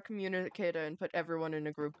took our communicator and put everyone in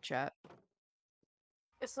a group chat.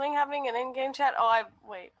 Is something happening in in-game chat? Oh,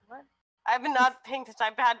 wait. What? I've been not paying attention.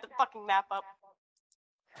 I've had the fucking map up.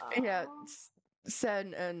 Yeah,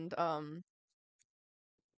 Sen and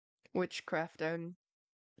witchcraft and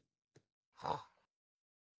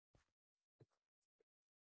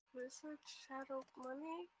Wizard Shadow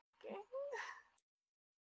Money Gang?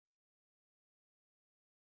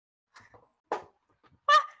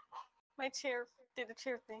 My chair did a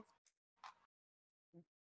chair thing.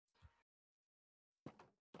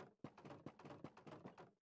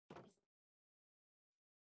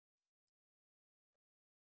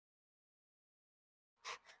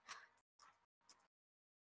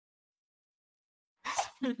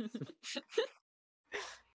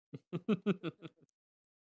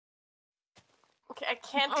 Okay, I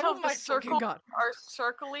can't tell Oh if my the fucking circles god. are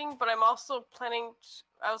circling, but I'm also planning.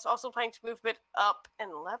 I was also planning to move a bit up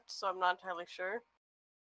and left, so I'm not entirely sure.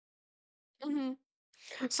 Mm-hmm.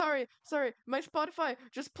 Sorry. My Spotify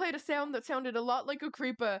just played a sound that sounded a lot like a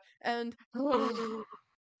creeper, and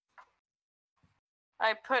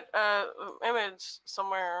I put a image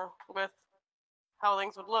somewhere with how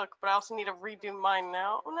things would look, but I also need to redo mine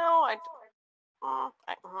now. No,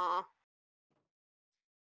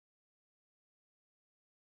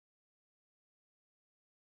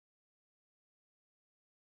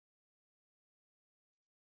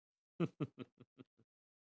 Can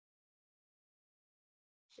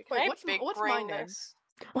wait, I what's big my brain name? this?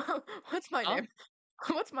 What's my Huh? name?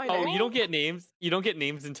 What's my Oh, name? you don't get names. You don't get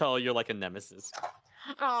names until you're like a nemesis.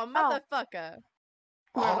 Oh, motherfucker.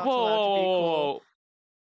 We're Whoa, not whoa, allowed to be whoa, cool. whoa.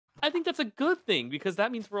 I think that's a good thing because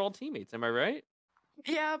that means we're all teammates. Am I right?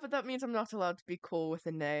 Yeah, but that means I'm not allowed to be cool with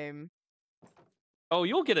a name. Oh,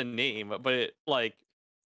 you'll get a name, but like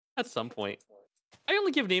at some point. I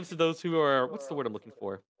only give names to those who are what's the word I'm looking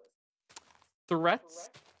for? Threats.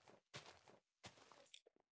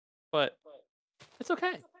 But it's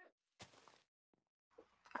okay.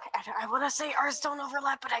 I want to say ours don't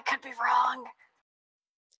overlap, but I could be wrong.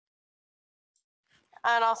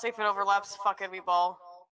 And I'll say if it overlaps, fuck it, we ball.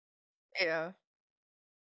 Yeah.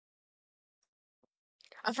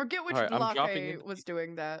 I forget which All right, I'm block dropping I in. was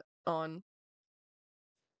doing that on.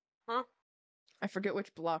 Hmm? I forget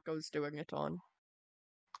which block I was doing it on.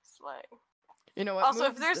 Slay. You know what? Also,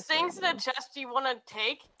 move if there's this way things in a more. chest you want to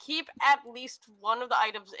take, keep at least one of the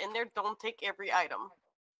items in there. Don't take every item.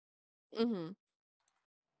 Mm-hmm.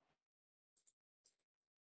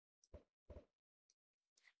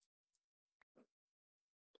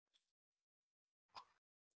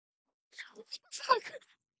 Fuck.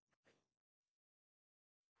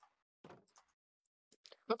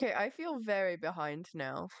 Okay, I feel very behind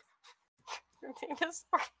now. Your name is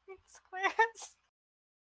Squares.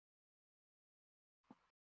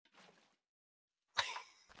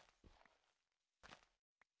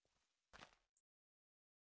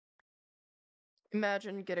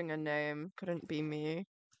 Imagine getting a name. Couldn't be me.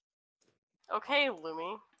 Okay,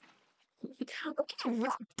 Lumi.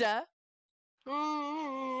 Raptor.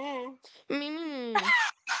 Mm. Me.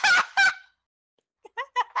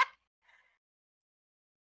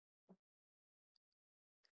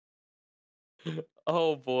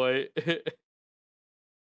 Oh boy.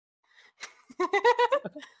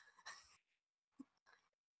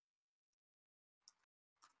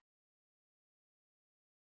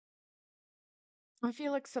 I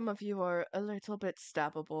feel like some of you are a little bit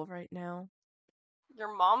stabbable right now.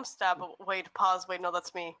 Your mom stabbed. Wait, pause. Wait, no,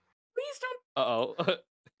 that's me. Please don't. Uh-oh.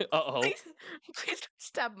 Uh-oh. Please don't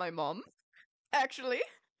stab my mom. Actually.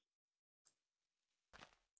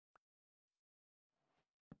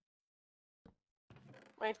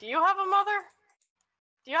 Wait, do you have a mother?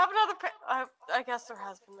 Do you have another? I guess there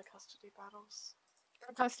has been the custody battles.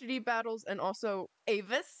 Custody battles and also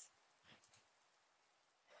Avis.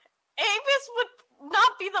 Avis would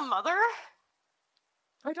not be the mother.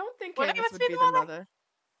 I don't think Would Avis Avis would be be the the mother? mother.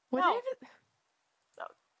 Would No. Avis? No.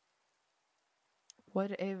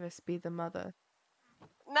 Would Avis be the mother?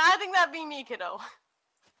 Nah, I think that'd be me, kiddo.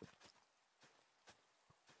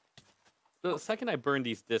 The second I burn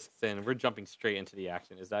these discs in, we're jumping straight into the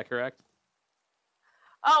action. Is that correct?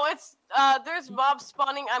 Oh, it's there's mobs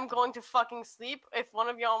spawning. I'm going to fucking sleep. If one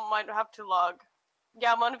of y'all might have to log.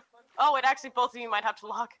 Yeah, oh, wait, actually, both of you might have to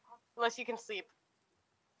log. Unless you can sleep.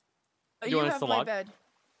 You want us have to my log? bed.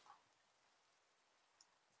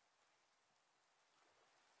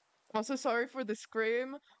 Also, sorry for the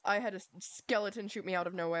scream. I had a skeleton shoot me out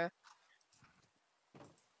of nowhere.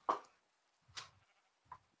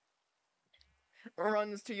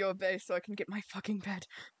 runs to your base so I can get my fucking bed.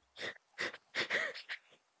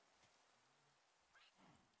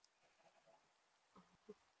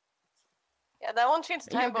 Yeah, that won't change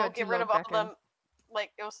You're time, but it'll good to get rid log of all back in. them.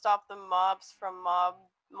 Like, it'll stop the mobs from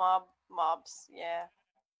mobs. Yeah.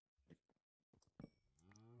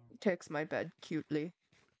 Takes my bed cutely.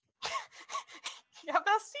 Yeah,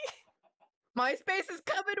 bestie? My space is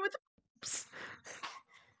covered with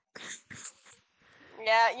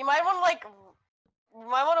Yeah, you might want to, like,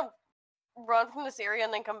 run from this area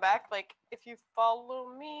and then come back. Like, if you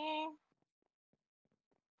follow me.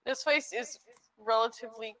 This place is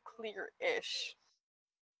relatively clear-ish.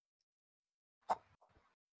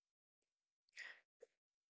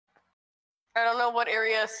 I don't know what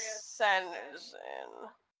area Sen is in.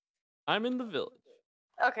 I'm in the village.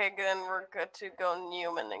 Okay, then we're good to go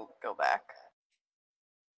Newman and go back.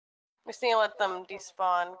 We just need to let them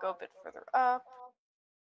despawn, go a bit further up.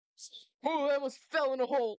 Oh, I almost fell in a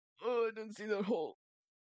hole. Oh, I didn't see that hole.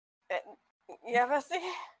 Yeah, Bessie?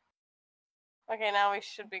 Okay, now we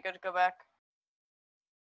should be good to go back.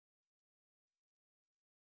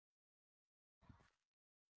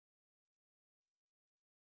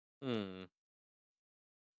 Hmm.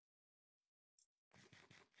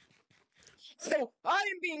 So, I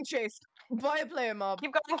am being chased by a player mob.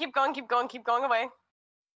 Keep going away.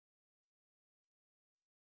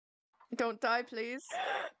 Don't die, please.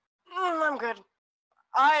 I'm good.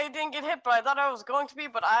 I didn't get hit, but I thought I was going to be,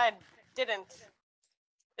 but I didn't.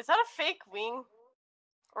 Is that a fake wing?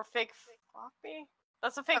 Or fake floppy?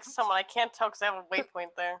 That's a fake someone. I can't tell because I have a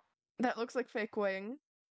waypoint there. That looks like fake wing.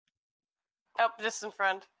 Oh, distant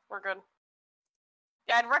friend. We're good.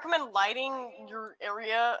 Yeah, I'd recommend lighting your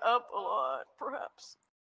area up a lot, perhaps.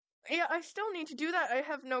 Yeah, I still need to do that. I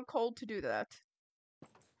have no coal to do that.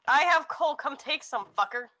 I have coal. Come take some,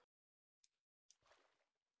 fucker.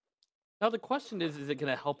 Now the question is it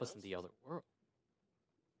going to help us in the other world?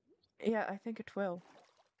 Yeah, I think it will.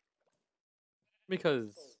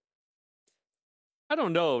 Because I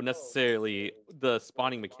don't know necessarily the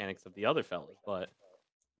spawning mechanics of the other fellas, but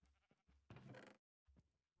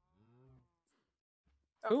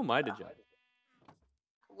who am I to judge?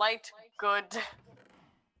 Light good.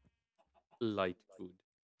 Light food.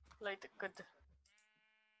 Light good.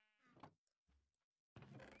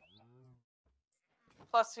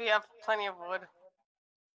 Plus, we have plenty of wood.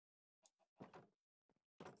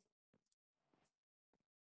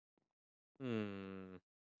 Hmm.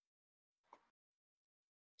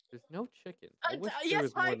 There's no chicken. I wish there Yes,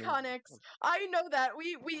 was more hi, than- Connix. I know that.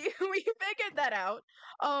 We figured that out.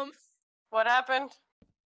 What happened?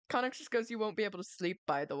 Connix just goes, you won't be able to sleep,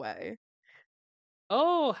 by the way.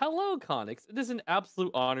 Oh, hello, Conix. It is an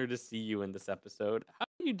absolute honor to see you in this episode. How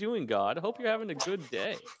are you doing, God? Hope you're having a good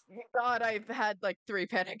day. God, I've had like 3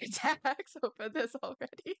 panic attacks over this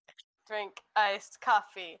already. Drink iced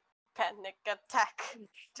coffee. Panic attack.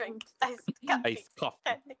 Drink iced coffee. Iced coffee.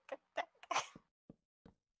 Panic attack.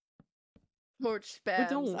 Torch But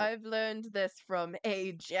don't- spams. I've learned this from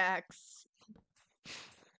Ajax.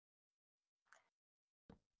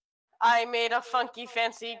 I made a funky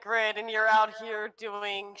fancy grid and you're out here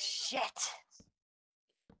doing shit.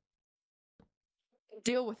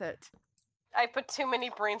 Deal with it. I put too many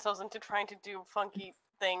brain cells into trying to do funky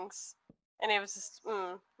things. And it was just,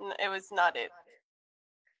 it was not it.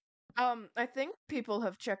 I think people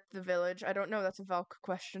have checked the village. I don't know, that's a Valk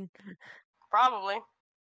question. Probably.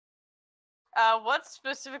 What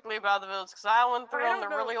specifically about the village? Because I went through I and don't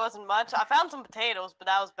there really know. wasn't much. I found some potatoes, but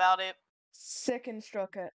that was about it. Sick and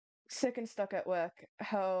stuck at work.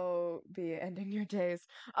 How be ending your days.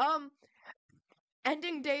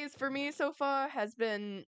 Ending days for me so far has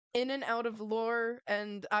been in and out of lore,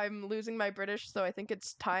 and I'm losing my British, so I think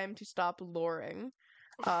it's time to stop loring.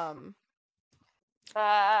 Other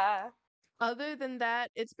than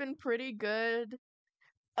that, it's been pretty good.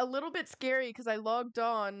 A little bit scary because I logged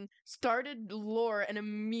on, started lore, and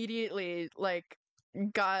immediately like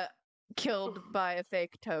got killed by a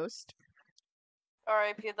fake toast.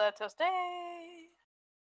 R.I.P. that toast day.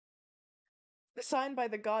 Signed by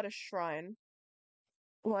the goddess shrine.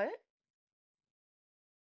 What?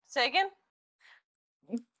 Say again?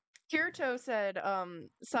 Kirito said,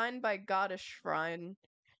 signed by goddess shrine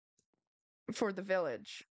for the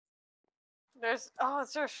village. Is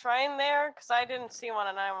there a shrine there? Because I didn't see one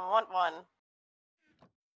and I want one.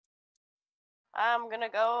 I'm gonna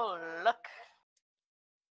go look.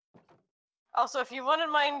 Also, if you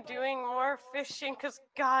wouldn't mind doing more fishing, because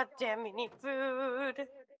goddamn, we need food.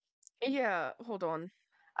 Yeah, hold on.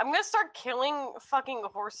 I'm gonna start killing fucking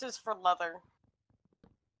horses for leather.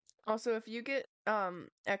 Also, if you get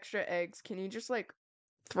extra eggs, can you just like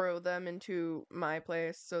throw them into my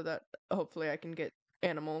place so that hopefully I can get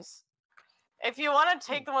animals. If you want to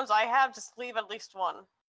take the ones I have, just leave at least one.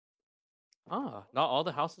 Ah, not all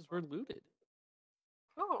the houses were looted.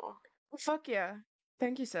 Ooh. Fuck yeah.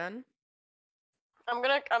 Thank you, Sen. I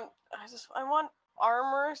want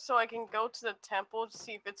armor so I can go to the temple to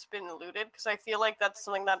see if it's been looted, because I feel like that's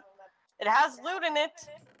something that it has loot in it.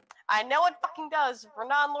 I know it fucking does. We're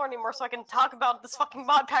not on lore anymore, so I can talk about this fucking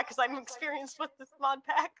mod pack because I'm experienced with this mod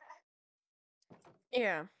pack.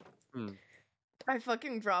 Yeah. Hmm. I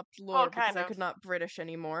fucking dropped lore because kind I of. could not British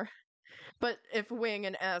anymore. But if Wing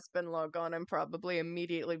and Aspen log on, I'm probably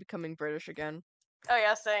immediately becoming British again. Oh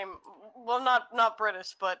yeah, same. Well, not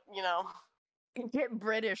British, but you know. Get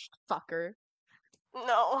British, fucker.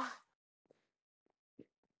 No.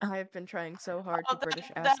 I've been trying so hard Oh, to British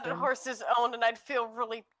that Aspen. horse is owned, and I'd feel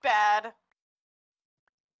really bad.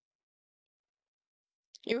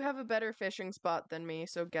 You have a better fishing spot than me,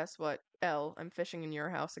 so guess what? L, I'm fishing in your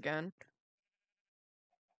house again.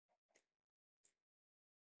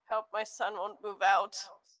 Hope my son won't move out.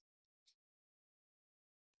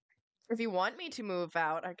 If you want me to move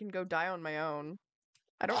out, I can go die on my own.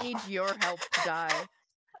 I don't need your help to die.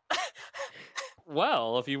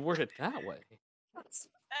 Well, if you word it that way.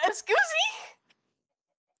 Excuse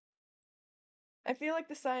I feel like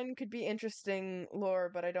the sign could be interesting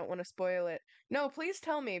lore, but I don't want to spoil it. No, please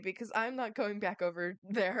tell me, because I'm not going back over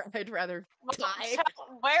there. I'd rather die.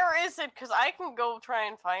 Where is it? Because I can go try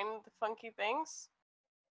and find the funky things.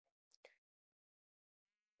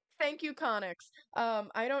 Thank you, Connix.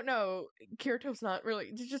 I don't know. Kirito's not really.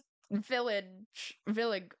 It's just village.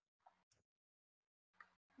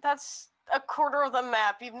 That's a quarter of the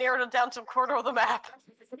map. You've narrowed it down to a quarter of the map.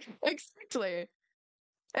 Exactly.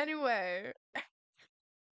 Anyway.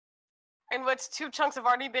 In which 2 chunks have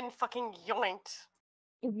already been fucking yoinked.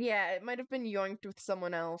 Yeah, it might have been yoinked with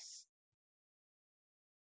someone else.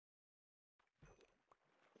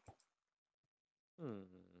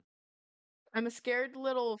 I'm a scared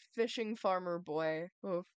little fishing farmer boy.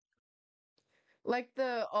 Oof. Like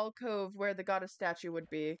the alcove where the goddess statue would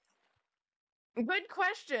be. Good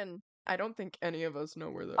question! I don't think any of us know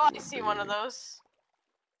where that would I see be. one of those.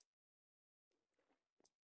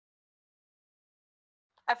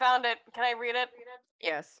 I found it. Can I read it?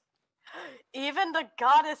 Yes. Even the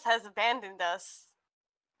goddess has abandoned us.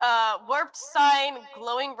 Warped sign,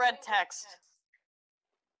 glowing red text.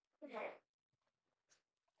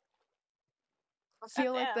 I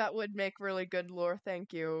feel like Goddamn. that would make really good lore.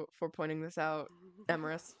 Thank you for pointing this out,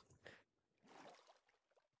 Emerus.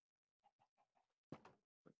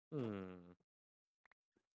 Ooh.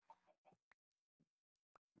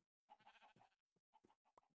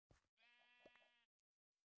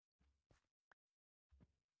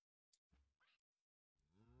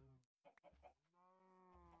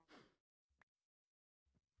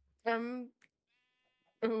 I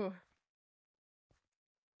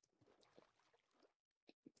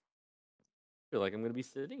feel like I'm gonna be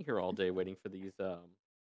sitting here all day waiting for these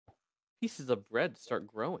pieces of bread to start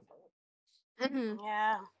growing. Mm-hmm.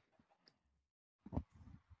 Yeah.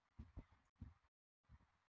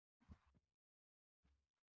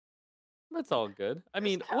 That's all good. I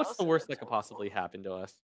mean, what's the worst that could possibly happen to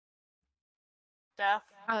us? Death.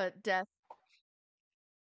 Death.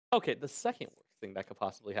 Okay, the second worst thing that could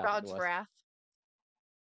possibly happen God's to us. wrath.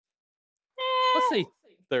 Let's say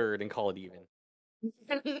third and call it even.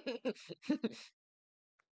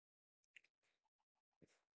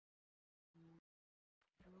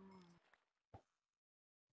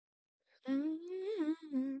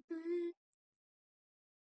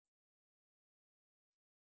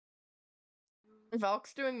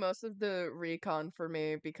 Volcs doing most of the recon for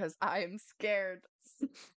me because I am scared.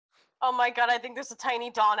 Oh my god, I think there's a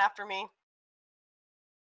tiny dawn after me.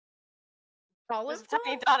 There's a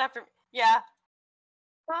tiny dawn after me. Yeah.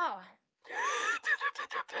 Ah.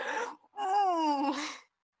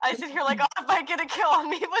 I sit here like, oh, if I get a kill on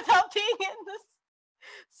me without being in this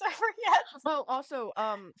server yet. Oh, also,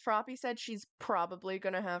 Froppy said she's probably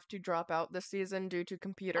gonna have to drop out this season due to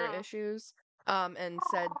computer issues. And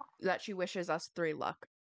said that she wishes us 3 luck.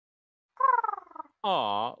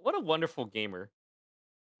 Aw, what a wonderful gamer.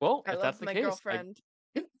 Well, I if love that's the my case, girlfriend.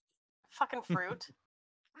 Fucking fruit.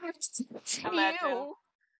 Imagine.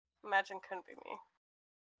 Imagine couldn't be me.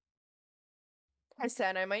 I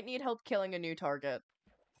said I might need help killing a new target.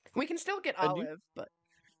 We can still get A new- Olive, but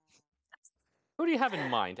Who do you have in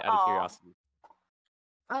mind, out of curiosity?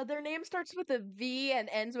 their name starts with a V and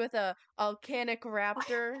ends with a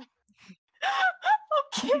VolcanicRaptor.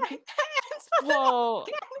 Okay. Well,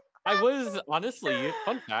 I was honestly,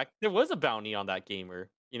 fun fact, there was a bounty on that gamer.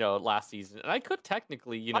 last season, and I could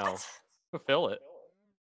technically, What? fulfill it.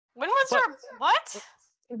 When was But- her what?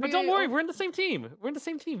 But don't worry, we're in the same team. We're in the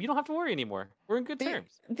same team. You don't have to worry anymore. We're in good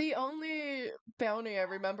terms. The only bounty I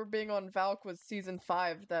remember being on Valk was season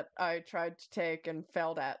 5 that I tried to take and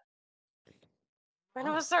failed at. When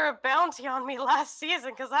was there a bounty on me last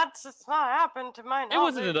season? Because that's just not happened to my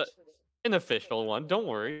knowledge. It wasn't an official one. Don't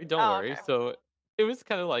worry. Don't worry. Okay. So it was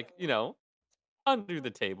kind of like, under the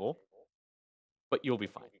table. But you'll be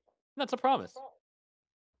fine. That's a promise.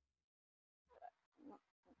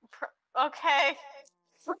 Okay.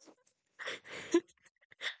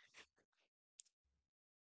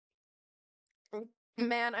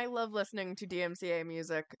 Man, I love listening to DMCA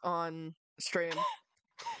music on stream.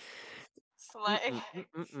 Slay.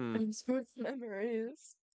 And smooth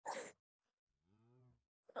memories.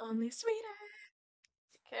 Only sweeter.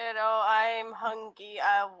 Kiddo, I'm hungry.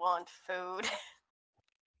 I want food.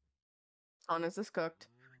 On is this cooked?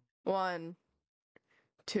 1,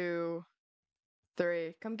 2,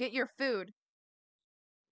 3. Come get your food.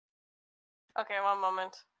 Okay, one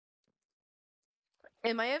moment.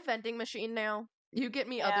 Am I a vending machine now? You get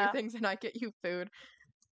me Yeah. other things and I get you food.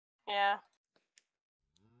 Yeah.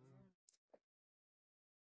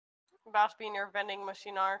 About to be in your vending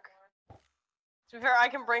machine arc. To be fair, I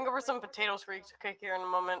can bring over some potatoes for you to cook here in a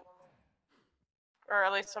moment. Or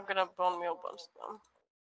at least I'm gonna bone meal bunch them.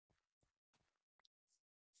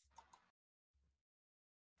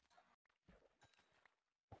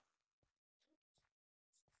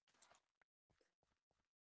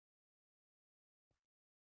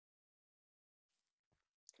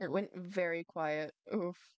 It went very quiet.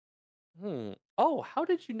 Oof. Oh, how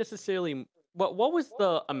did you necessarily? What was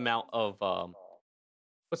the amount of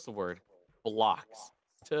what's the word? Blocks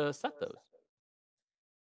to set those?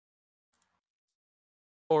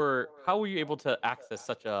 Or how were you able to access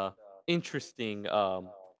such a interesting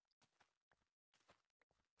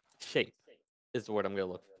shape? Is the word I'm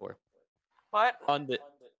gonna look for What? on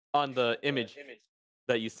the image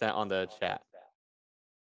that you sent on the chat.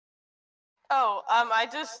 Oh, I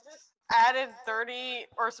just added 30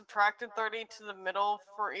 or subtracted 30 to the middle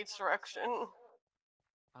for each direction.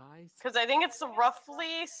 Because I think it's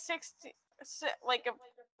roughly 60, like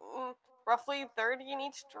roughly 30 in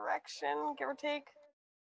each direction, give or take.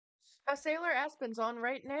 A Sailor Aspen's on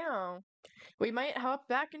right now. We might hop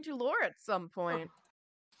back into lore at some point.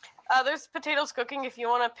 There's potatoes cooking if you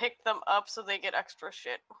want to pick them up so they get extra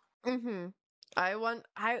shit. Mm-hmm. I want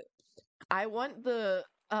the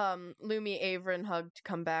Lumi Averin hug to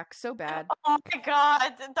come back so bad. Oh my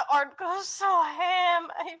god, the art goes so ham.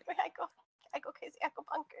 I go crazy. I go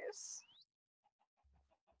bonkers.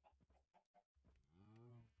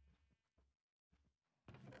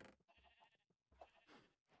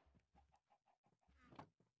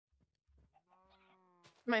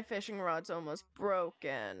 My fishing rod's almost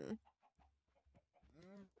broken.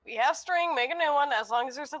 We have string, make a new one, as long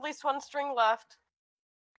as there's at least one string left.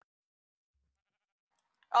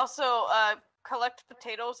 Also, collect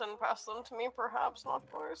potatoes and pass them to me, perhaps, not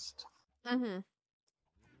first. Mm-hmm.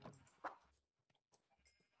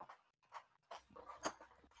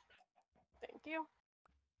 Thank you.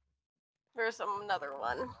 There's another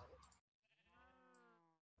one.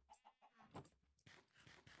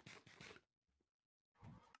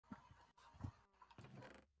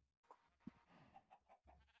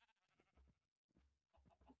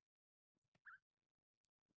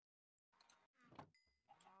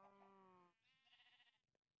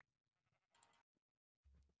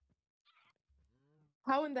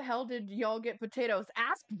 How in the hell did y'all get potatoes?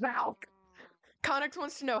 Ask Valk! Connix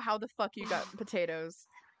wants to know how the fuck you got potatoes.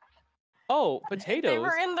 Oh, potatoes. They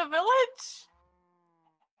were in the village.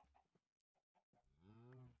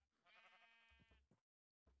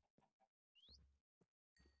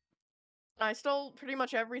 I stole pretty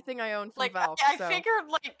much everything I own from Like, Valk, I so... figured,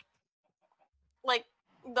 like,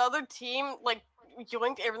 the other team, like,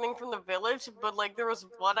 yoinked everything from the village, but, like, there was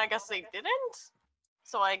one I guess they didn't?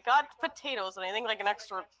 So I got potatoes and I think, like, an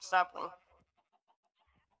extra sapling.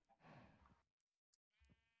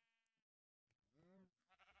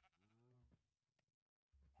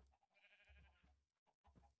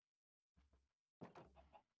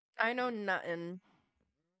 I know nothing.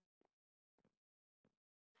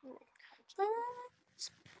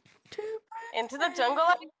 Into the jungle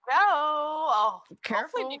I go! I'll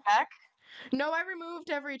hopefully be Careful. back. No, I removed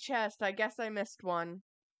every chest. I guess I missed one.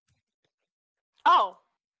 Oh.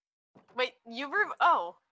 Wait,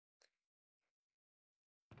 oh.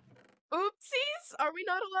 Oopsies! Are we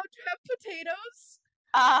not allowed to have potatoes?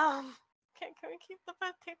 Can we keep the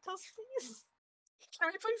potatoes, please?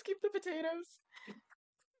 Can we please keep the potatoes?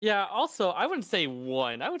 Yeah, also, I wouldn't say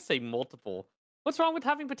one. I would say multiple. What's wrong with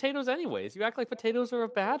having potatoes anyways? You act like potatoes are a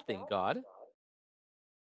bad thing, God.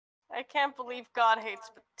 I can't believe God hates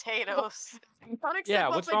potatoes. Sonic Yeah, said,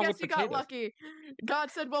 well, what's I wrong guess with you got potatoes? lucky. God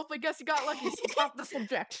said, well, I guess you got lucky. Stop the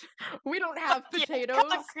subject. We don't have Yeah, potatoes.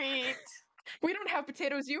 concrete. We don't have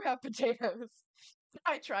potatoes. You have potatoes.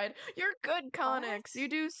 I tried. You're good, Connix. You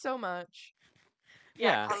do so much.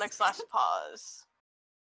 Yeah, Yeah. Conic/pause.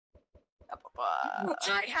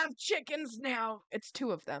 I have chickens now. It's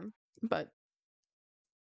 2 of them, but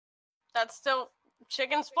That's still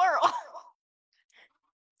chickens plural.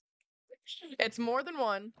 it's more than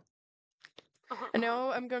one. And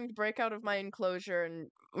now I'm going to break out of my enclosure and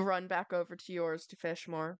run back over to yours to fish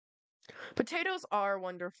more. Potatoes are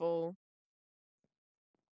wonderful.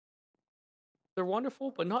 They're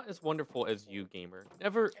wonderful, but not as wonderful as you, gamer.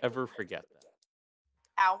 Never, ever forget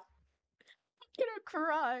Ow. I'm gonna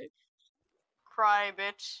cry. Cry,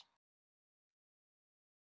 bitch.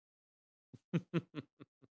 that.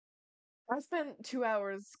 I spent 2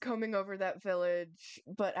 hours combing over that village,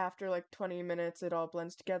 but after like 20 minutes, it all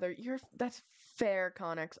blends together. That's fair,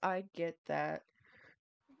 Connix. I get that.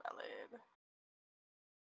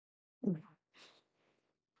 Valid.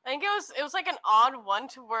 I think it was like an odd one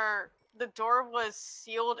to where the door was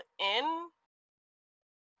sealed in.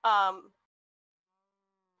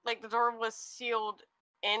 Like the door was sealed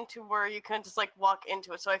into where you couldn't just like walk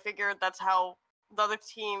into it. So I figured that's how the other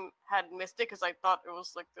team had missed it because I thought it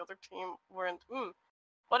was like the other team weren't.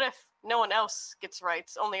 What if no one else gets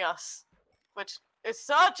rights, only us? Which is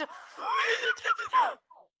such a.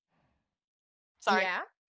 Sorry, Yeah?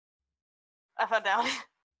 I fell down,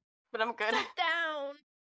 but I'm good. Sit down!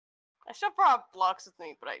 I should have brought blocks with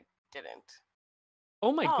me, but I didn't.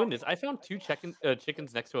 Oh my Oh. goodness! I found 2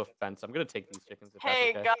 chickens next to a fence. I'm gonna take these chickens if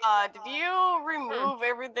Hey, that's okay. God, did you remove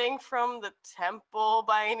everything from the temple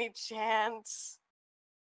by any chance?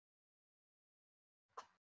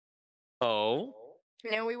 Oh,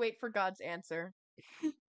 Now we wait for God's answer.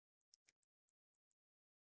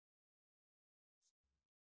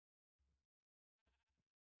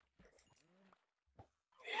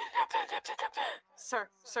 Sir,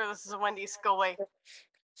 this is a Wendy's. Go away.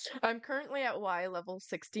 I'm currently at Y level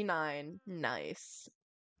 69. Nice.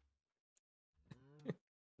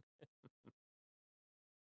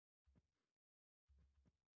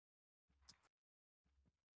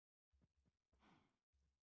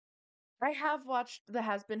 I have watched the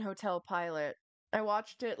Has Been Hotel pilot. I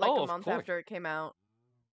watched it like Oh, a of month course. after it came out.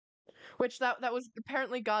 Which that was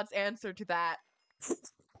apparently God's answer to that.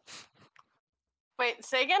 Wait,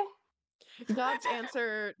 say again? God's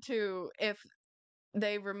answer to if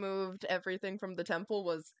they removed everything from the temple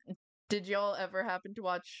was, did y'all ever happen to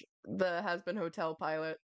watch the Has Been Hotel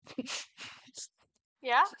pilot?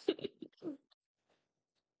 Yeah?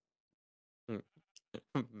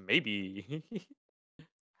 Maybe.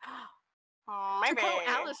 To Maybe. quote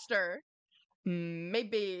Alistair,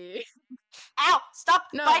 maybe. Ow! Stop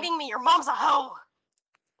No. biting me! Your mom's a hoe!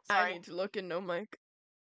 I Sorry. need to look in no mic.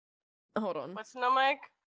 Hold on. What's no mic?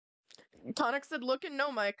 Tonic said look in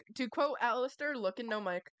no mic. To quote Alistair, look in no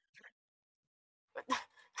mic.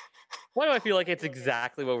 Why do I feel like it's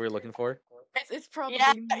exactly what we were looking for? It's probably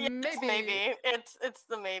Yeah, maybe. it's maybe. It's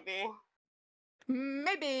the maybe.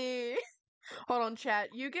 Maybe. Hold on, chat.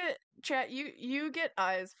 You get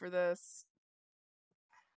eyes for this.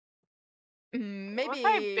 Maybe. What's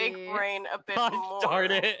my big brain a bit God more?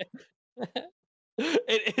 darn it!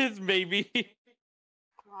 It is maybe.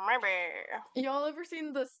 Maybe. Y'all ever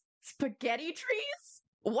seen the spaghetti trees?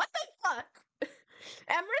 What the fuck?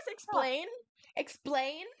 Emrys, explain.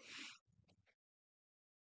 Explain.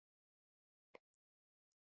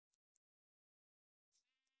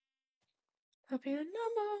 I'll be the number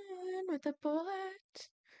 1 with a bullet.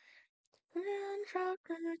 And truck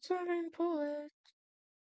and a swimming bullet.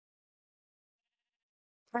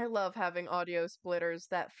 I love having audio splitters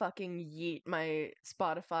that fucking yeet my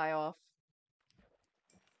Spotify off.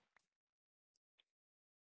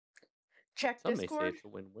 Check Some may say Discord. it's a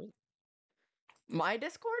win-win. My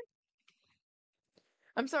Discord?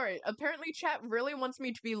 I'm sorry. Apparently, chat really wants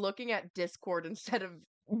me to be looking at Discord instead of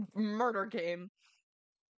Murder Game.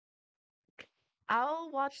 I'll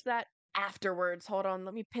watch that afterwards. Hold on,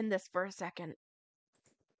 let me pin this for a second.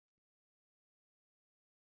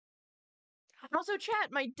 Also,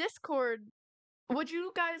 chat, my Discord. Would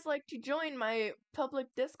you guys like to join my public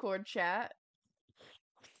Discord chat?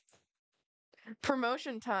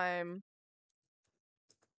 Promotion time.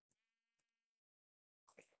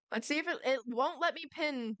 Let's see if it won't let me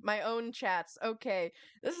pin my own chats. Okay,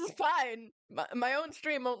 this is fine. My own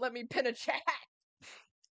stream won't let me pin a chat.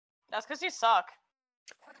 That's because you suck.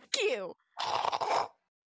 Fuck you.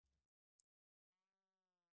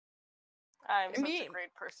 I'm such Me- a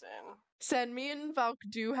great person. Sen, me and Valk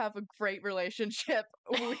do have a great relationship.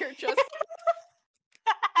 We're just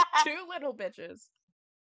two little bitches.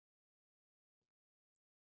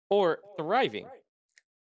 Or thriving.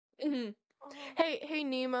 Mhm. Hey,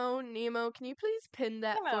 Nemo, can you please pin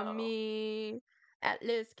that for Nemo. me?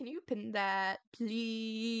 Atlas, can you pin that,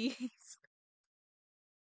 please?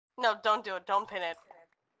 No, don't do it. Don't pin it.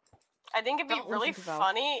 I think it'd be Don't really listen to Valk.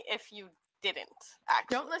 funny if you didn't,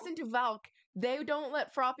 actually. Don't listen to Valk. They don't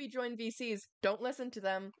let Froppy join VCs. Don't listen to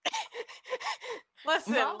them.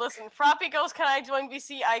 Listen, Valk? listen. Froppy goes, can I join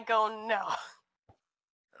VC? I go, no.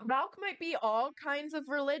 Valk might be all kinds of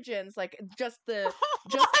religions, like just the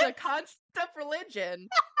concept of religion.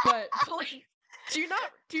 But please, do you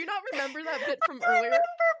not remember that bit from I earlier? remember,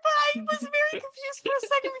 but I was very confused for a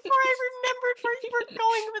second before I remembered where you were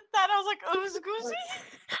going with that. I was like, ooze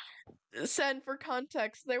goosey? Sen, for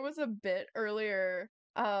context, there was a bit earlier.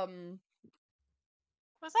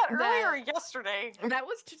 Was that earlier or That- yesterday? That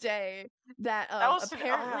was today. That That was today.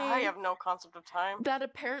 apparently I have no concept of time. that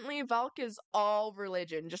apparently Valk is all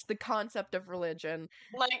religion, just the concept of religion.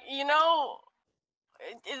 Like, you know,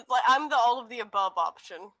 it's like I'm the all of the above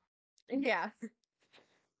option. Yeah.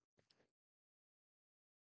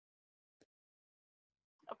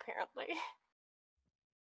 Apparently.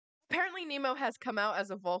 Apparently Nemo has come out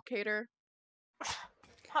as a Volcator.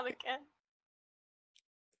 Not again.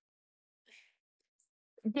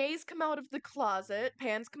 Gays come out of the closet,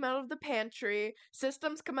 pans come out of the pantry,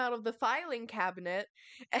 systems come out of the filing cabinet,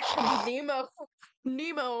 and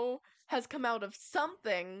Nemo has come out of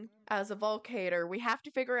something as a Volcator. We have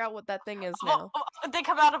to figure out what that thing is now. They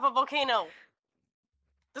come out of a volcano.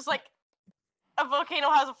 Just like a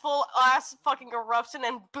volcano has a full ass fucking eruption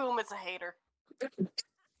and boom, it's a hater.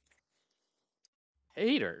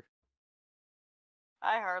 Hater.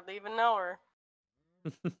 I hardly even know her.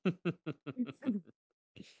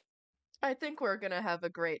 I think we're gonna have a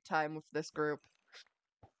great time with this group.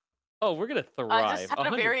 Oh, we're gonna thrive. I just had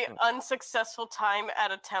a very 100%. unsuccessful time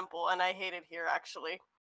at a temple, and I hate it here, actually.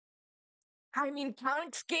 I mean,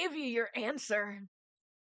 Tonks gave you your answer.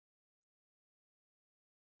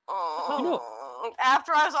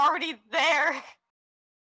 After I was already there.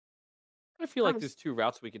 I feel like I'm there's two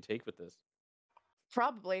routes we can take with this.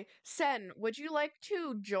 Probably. Sen, would you like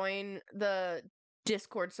to join the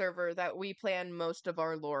Discord server that we plan most of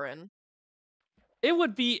our lore in? It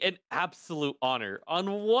would be an absolute honor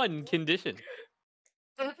on one condition.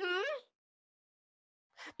 Mm-hmm.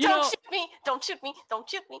 You Don't know, shoot me! Don't shoot me! Don't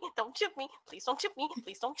shoot me! Don't shoot me! Please don't shoot me!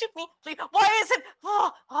 Please don't shoot me! Please. Why is it?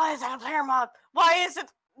 Oh, why is that a player mob? Why is it?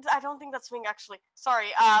 I don't think that's me actually. Sorry.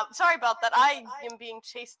 Sorry about that. I am being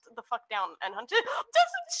chased the fuck down and hunted.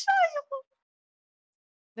 Doesn't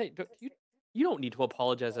hey, you don't need to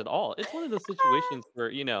apologize at all. It's one of those situations where,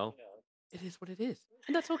 you know, it is what it is.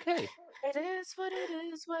 And that's okay. It is what it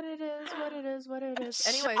is, what it is, what it is, what it is.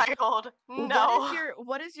 child. Anyways, Child. No.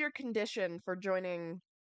 what is your condition for joining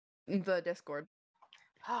the Discord?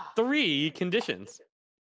 3 conditions.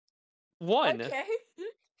 1, Okay.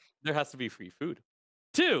 there has to be free food.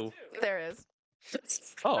 2, There is.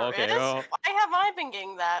 oh, There okay. is? Well, Why have I been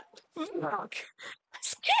getting that?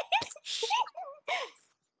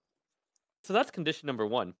 so that's condition number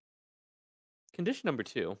 1. Condition number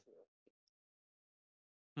 2.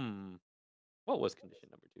 What was condition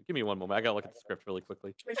number 2? Give me one moment. I gotta look at the script really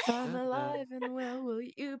quickly. If I'm alive and well, will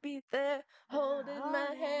you be there holding my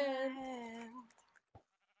hand?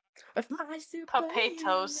 With my super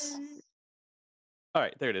Potatoes. All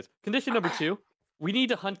right, there it is. Condition number 2. We need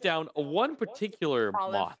to hunt down one particular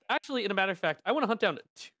Olive. moth. Actually, in a matter of fact, I want to hunt down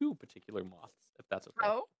 2 particular moths, if that's okay.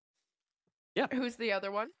 Oh? Yeah. Who's the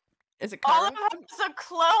other one? Is it All Kara? of them is a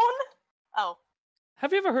clone? Oh.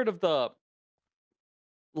 Have you ever heard of the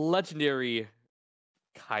legendary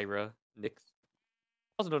Kyra Nyx,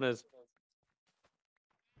 also known as?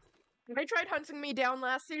 They tried hunting me down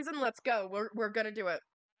last season. Let's go. We're gonna do it.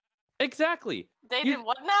 Exactly. They You- did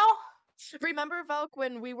what now? Remember, Valk,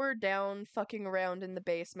 when we were down fucking around in the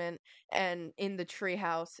basement and in the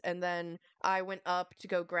treehouse, and then I went up to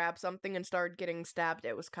go grab something and started getting stabbed?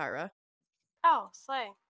 It was Kyra. Oh, slay.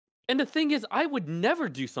 And the thing is, I would never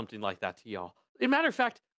do something like that to y'all. As a matter of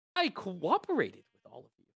fact, I cooperated with all of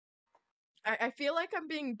you. I feel like I'm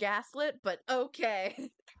being gaslit, but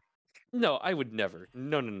okay. No, I would never.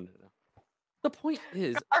 No. The point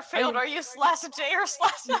is, Garfield, are you slash J or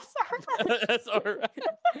slash SR? that's all right.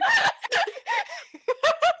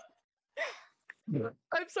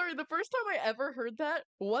 I'm sorry, the first time I ever heard that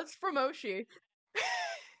was from Oshi.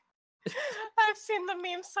 I I've seen the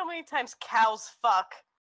meme so many times. Cows fuck.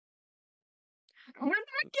 We're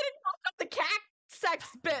not getting off of the cat sex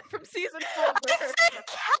bit from season 4. I said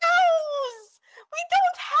cows! We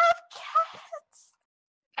don't have cats!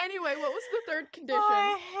 Anyway, what was the third condition? Oh,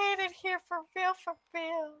 I hate it here for real, for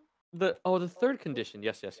real. The third condition.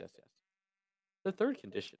 Yes. The third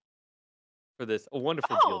condition for this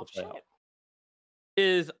wonderful deal to play out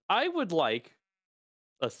is I would like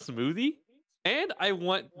a smoothie, and I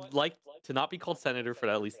want to not be called senator for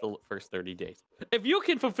at least the first 30 days. If you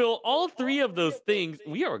can fulfill all 3 of those things,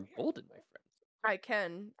 we are golden, my friend. I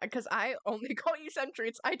can, because I only call you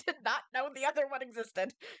Sentreats. I did not know the other one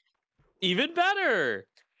existed. Even better.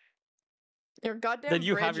 Your goddamn Then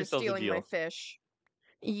you bridge have is yourselves a stealing my deal. fish.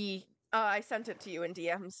 I sent it to you in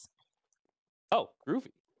DMs. Oh,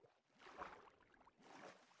 groovy.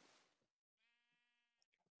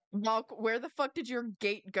 Volk, where the fuck did your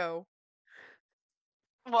gate go?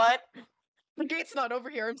 What? The gate's not over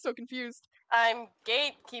here. I'm so confused. I'm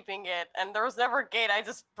gatekeeping it, and there was never a gate. I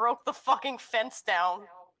just broke the fucking fence down.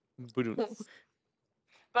 Ba-doom.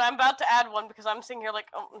 But I'm about to add one because I'm sitting here like,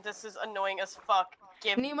 oh, this is annoying as fuck.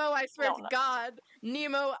 Give. Nemo, I swear No, to no. God.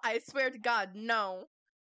 Nemo, I swear to God, no.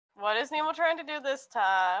 What is Nemo trying to do this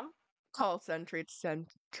time? Call Sentreats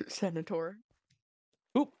Senator.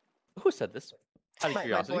 Who said this? Out of My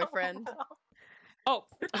curiosity. boyfriend. Oh,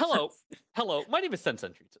 hello. My name is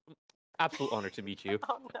Sentreats. Absolute honor to meet you.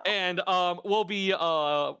 Oh no. And we'll be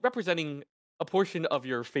representing a portion of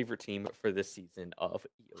your favorite team for this season of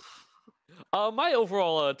EOT. My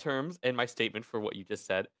overall terms and my statement for what you just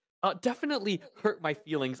said definitely hurt my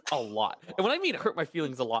feelings a lot. And when I mean hurt my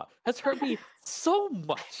feelings a lot, has hurt me so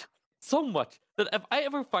much that if I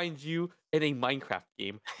ever find you in a Minecraft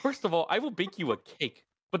game, first of all, I will bake you a cake.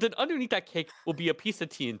 But then underneath that cake will be a piece of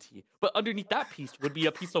TNT. But underneath that piece would be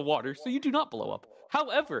a piece of water, so you do not blow up.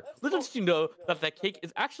 However, little did you know that that cake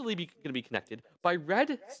is actually going to be connected by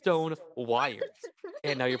redstone wires.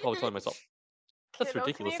 And now you're probably telling myself, that's Kiddo,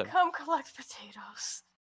 ridiculous. Can you Sen. come collect potatoes?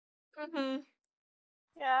 Mm-hmm.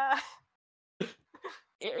 Yeah.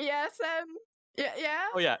 Yes, yeah?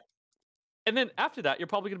 Oh, yeah. And then after that, you're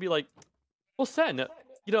probably going to be like, well, Sen,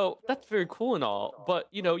 you know, that's very cool and all, but,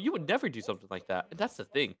 you know, you would never do something like that. And that's the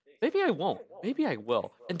thing. Maybe I won't. Maybe I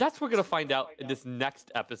will. And that's what we're going to find out in this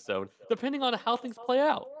next episode, depending on how things play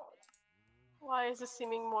out. Why is this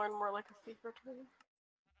seeming more and more like a fever dream?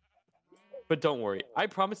 But don't worry. I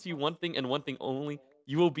promise you one thing and one thing only.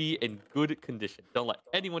 You will be in good condition. Don't let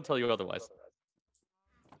anyone tell you otherwise.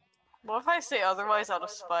 What if I say otherwise out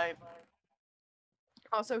of spite?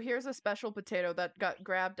 Also, here's a special potato that got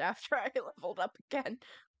grabbed after I leveled up again.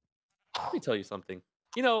 Let me tell you something.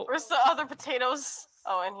 You know, Where's the other potatoes?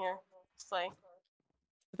 Oh, in here. Slay.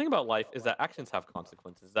 the thing about life is that actions have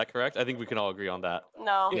consequences. Is that correct? I think we can all agree on that.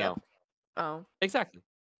 No. You know, Oh. exactly.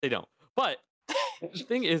 They don't. But the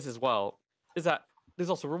thing is, as well, is that there's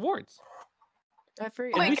also rewards.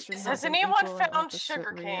 Every Wait, action has an anyone equal and found opposite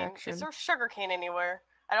sugarcane? reaction. Is there sugarcane anywhere?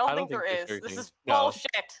 I don't think there there's is. This sugarcane. is No.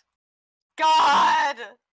 bullshit. God!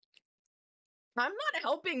 I'm not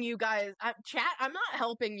helping you guys. Chat, I'm not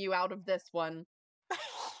helping you out of this one.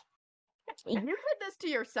 You did this to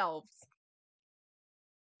yourselves.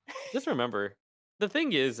 Just remember, the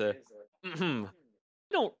thing is,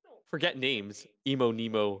 don't forget names. Emo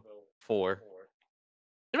Nemo 4. As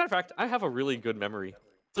a matter of fact, I have a really good memory.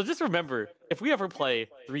 So just remember, if we ever play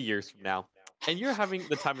 3 years from now, and you're having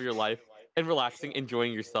the time of your life and relaxing,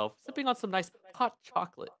 enjoying yourself, sipping on some nice hot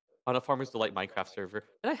chocolate on a Farmer's Delight Minecraft server,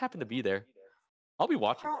 and I happen to be there, I'll be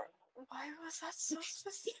watching. Why was that so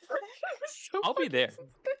specific? So I'll be there.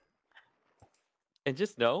 And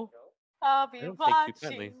just know, I'll be I don't take too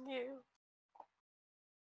kindly. watching you.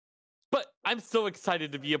 but I'm so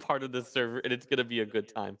excited to be a part of this server, and it's gonna be a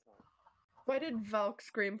good time. Why did Volk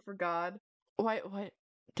scream for God? Why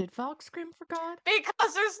did Volk scream for God?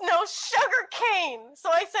 Because there's no sugar cane! So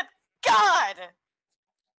I said, God!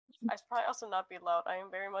 I should probably also not be loud. I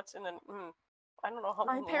am very much in an. I don't know how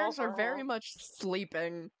My long parents those are very much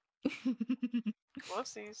sleeping.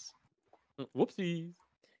 Whoopsies. Whoopsies.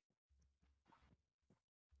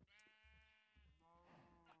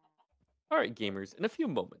 Alright, gamers, in a few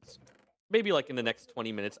moments, maybe like in the next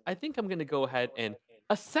 20 minutes, I think I'm gonna go ahead and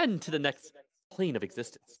ascend to the next plane of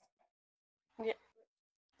existence.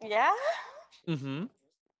 Yeah? Mm-hmm.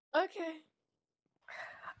 Okay.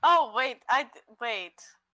 Oh, wait. Wait.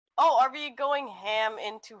 Oh, are we going ham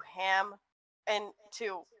into ham and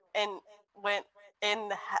went in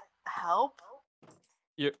help?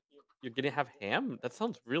 You're gonna have ham? That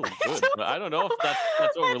sounds really good, but I don't know if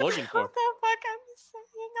that's what we're looking for. What the fuck I'm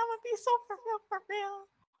saying? I'm gonna be so for real.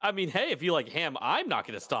 I mean, hey, if you like ham, I'm not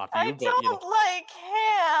gonna stop you. I But don't like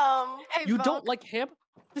ham. Hey, you Volk, don't like ham?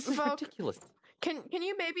 This is Volk. ridiculous. Can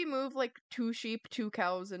you maybe move like 2 sheep, 2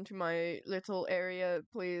 cows into my little area,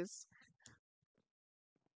 please?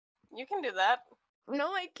 You can do that. No,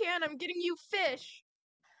 I can't. I'm getting you fish.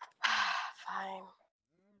 Fine.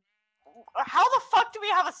 How the fuck do we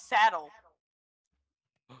have a saddle?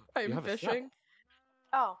 I'm have a saddle. fishing.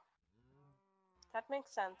 Oh. That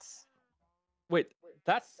makes sense. Wait,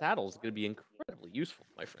 that saddle's gonna be incredibly useful,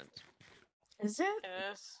 my friend. Is it?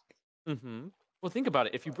 It is. Mm-hmm. Well, think about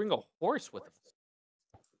it. If you bring a horse with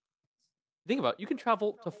us, think about it. You can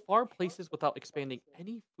travel to far places without expanding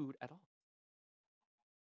any food at all.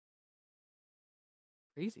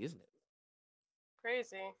 Crazy, isn't it?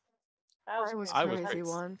 Crazy. I was I was crazy crazy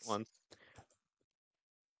once.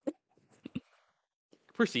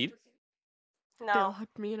 Proceed. They No.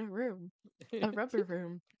 locked me in a room. A rubber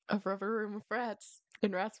room. A rubber room with rats.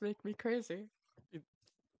 And rats make me crazy.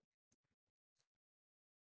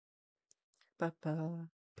 Ba ba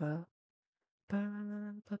ba ba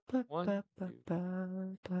ba ba One, ba ba two.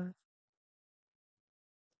 ba ba.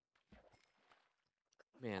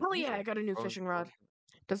 Man. Oh these yeah, are I got a new grown fishing rod. children.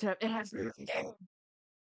 Does it have? It has.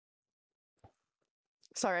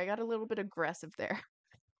 Sorry, I got a little bit aggressive there.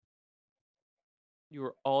 You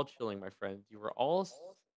were all chilling, my friends. You were all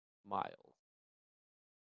smiles.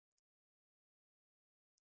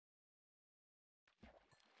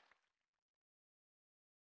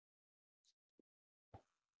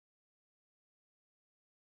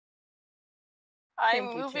 I'm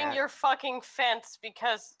Thank you, moving chat. your fucking fence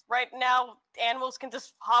because right now animals can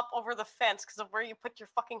just hop over the fence because of where you put your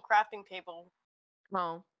fucking crafting table.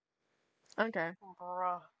 Oh. Okay.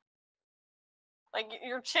 Bruh. Like,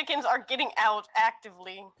 your chickens are getting out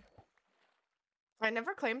actively. I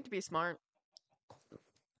never claimed to be smart.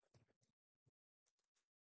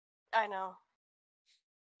 I know.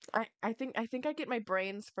 I think I get my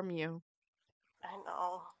brains from you. I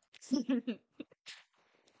know.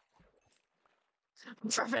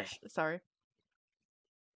 Perfect. Sorry.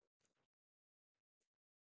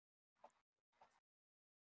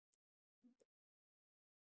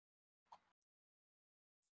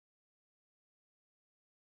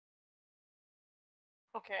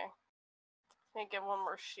 Okay. Let me get one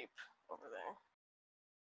more sheep over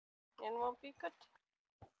there. And we'll be good.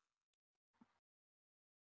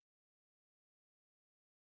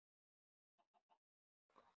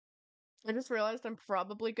 I just realized I'm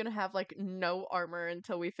probably gonna have like no armor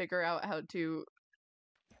until we figure out how to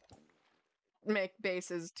make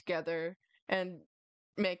bases together and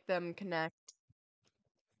make them connect.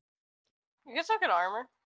 You can still get armor.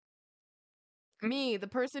 Me, the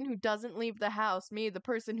person who doesn't leave the house. Me, the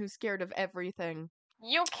person who's scared of everything.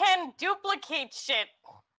 You can duplicate shit.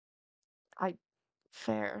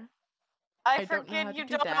 Fair. I don't know how forget to you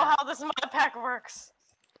do don't know that. how this mod pack works.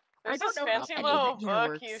 I There's don't this know how fancy anything little here book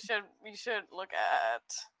works. you should look at.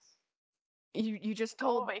 You just Go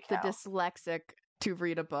told away, the cow. dyslexic to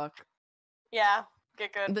read a book. Yeah,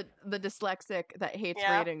 get good. The dyslexic that hates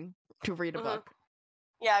Yeah. reading to read a Mhm. book.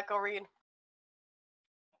 Yeah, go read.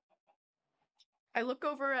 I look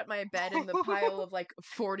over at my bed in the pile of like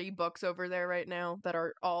 40 books over there right now that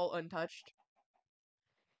are all untouched.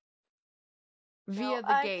 Via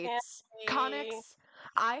the I gates. can't see. Conics,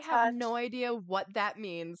 I have no idea what that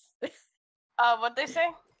means. What'd they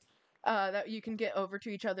say? That you can get over to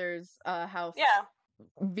each other's house Yeah.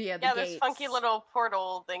 via the Yeah, gates. there's funky little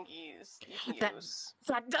portal thingies you can That- use.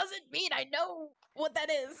 That doesn't mean I know what that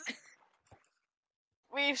is.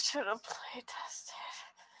 We should have play tested.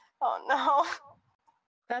 Oh no.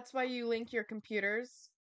 That's why you link your computers.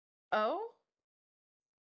 Oh?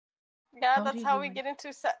 Yeah, How that's do how you we link- get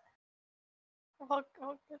into set. We'll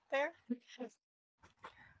get there.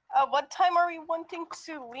 What time are we wanting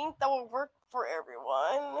to link that will work for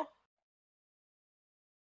everyone?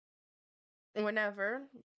 Whenever.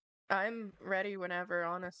 I'm ready whenever,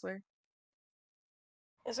 honestly.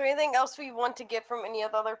 Is there anything else we want to get from any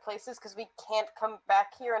of the other places? Because we can't come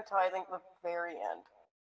back here until I think the very end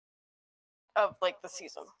of like the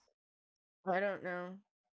season. I don't know.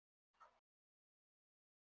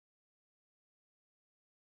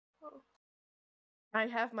 I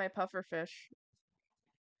have my pufferfish.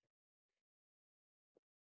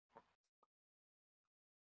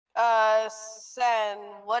 Sen,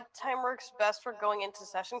 what time works best for going into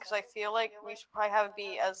session? Because I feel like we should probably have it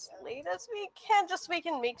be as late as we can, just so we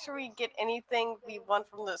can make sure we get anything we want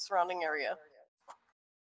from the surrounding area.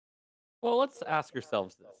 Well, let's ask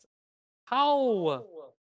ourselves this: how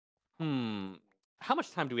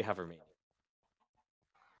much time do we have remaining?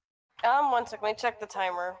 1 second, let me check the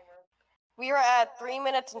timer. We are at 3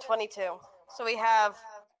 minutes and 22. So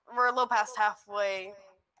we're a little past halfway.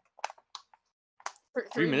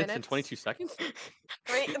 3 minutes and 22 seconds? 3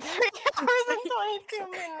 hours and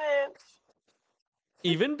 22 minutes.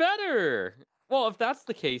 Even better. Well, if that's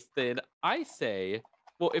the case, then I say,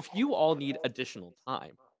 well, if you all need additional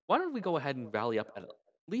time, why don't we go ahead and rally up at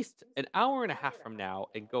least an hour and a half from now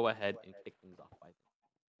and go ahead and kick things off by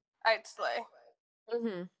then? I'd slay.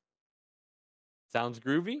 Mm-hmm. Sounds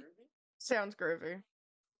groovy? Sounds groovy.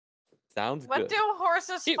 Sounds What good. do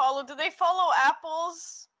horses Here- follow? Do they follow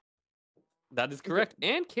apples? That is correct.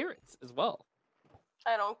 And carrots as well.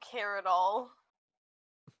 I don't care at all.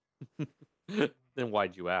 Then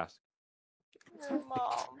why'd you ask? Your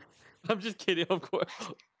mom. I'm just kidding, of course.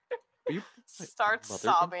 Are you Start mother-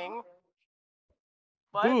 sobbing.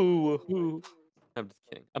 What? Boo hoo. I'm just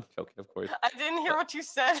kidding. I'm joking, of course. I didn't hear what you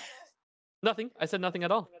said. Nothing. I said nothing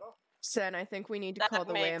at all. Sen, I think we need to That call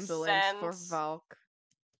the makes ambulance for sense. Volc.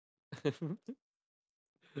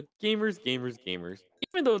 Gamers.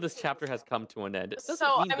 Even though this chapter has come to an end, it doesn't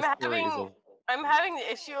So mean the story is over. I'm having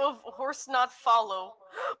the issue of horse not follow.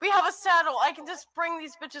 We have a saddle. I can just bring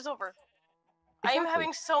these bitches over. I am Exactly.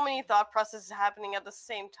 having so many thought processes happening at the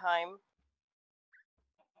same time.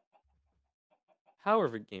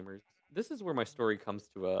 However, gamers, this is where my story comes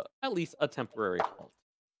to at least a temporary halt.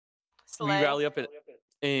 We Slay. rally up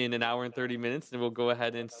in an hour and 30 minutes, and we'll go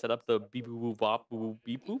ahead and set up the beep boop boop bop boop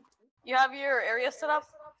beep boop. You have your area set up?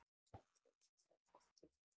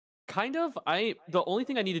 Kind of. The only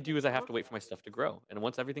thing I need to do is I have to wait for my stuff to grow, and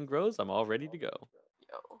once everything grows, I'm all ready to go.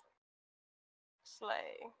 Yo.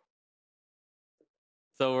 Slay.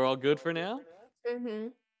 So we're all good for now? Mm-hmm.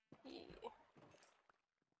 Yeah.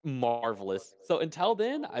 Marvelous. So until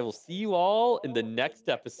then, I will see you all in the next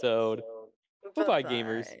episode. Bye-bye,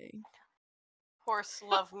 gamers. Bye-bye. Horse,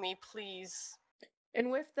 love me, please.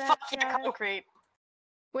 And with that Fuck yeah, chat, concrete.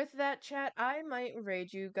 I might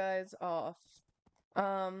raid you guys off.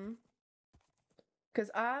 Cause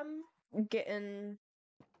I'm getting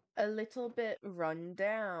a little bit run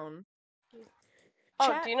down. Oh,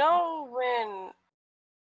 Chat- do you know when,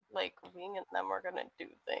 like, Wing and them are gonna do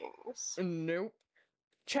things? Nope.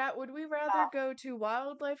 Chat, would we rather go to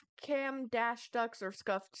Wildlife Cam, Dash Ducks, or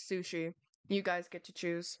Scuffed Sushi? You guys get to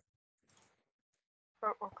choose.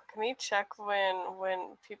 Can we check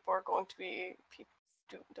when people are going to be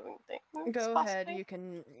doing things? Go ahead, possibly? you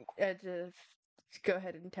can go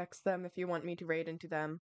ahead and text them if you want me to raid into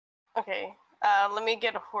them. Okay, let me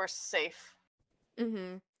get a horse safe.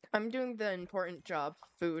 Mm-hmm. I'm doing the important job,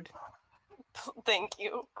 food. Thank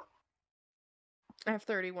you. I have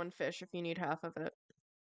 31 fish if you need half of it.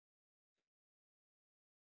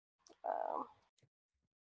 Um,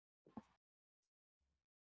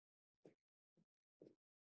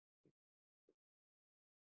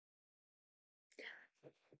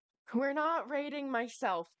 We're not raiding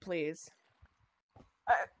myself, please.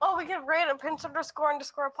 oh, we can rate a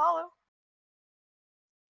 __Apollo.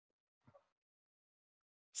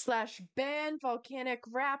 /ban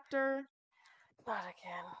VolcanicRaptor. Not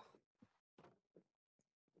again.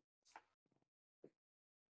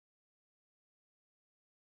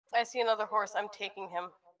 I see another horse. I'm taking him.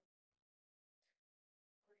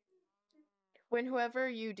 When whoever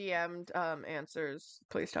you DM'd answers,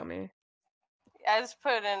 please tell me. I just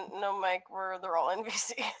put in no mic where they're all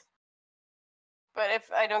NPC. But if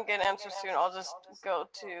I don't get an answer soon, I'll just go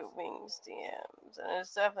to Wings DMs. And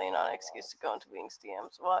it's definitely not an excuse to go into Wings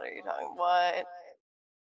DMs. What are you talking? What?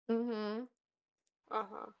 Mm-hmm.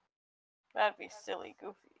 That'd be silly,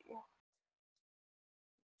 goofy.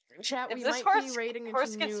 Chat, If we this might be raiding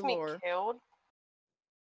horse into gets new me lore. killed,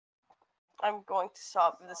 I'm going to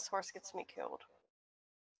stop if this horse gets me killed.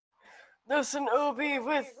 There's an Obi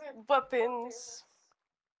with weapons.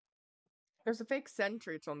 There's a fake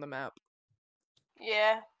Sentreats on the map.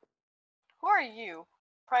 Yeah. Who are you?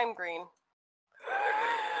 Prime Green.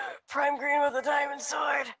 Prime Green with a diamond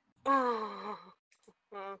sword.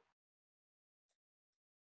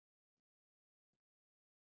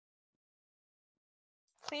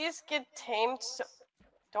 Please get tamed.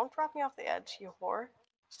 Don't drop me off the edge, you whore.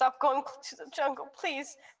 Stop going to the jungle,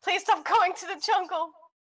 please. Please stop going to the jungle.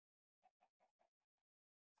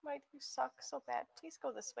 Why do you suck so bad? Please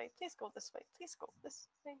go this way. Please go this way. Please go this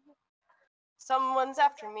way. Someone's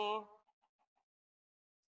after me.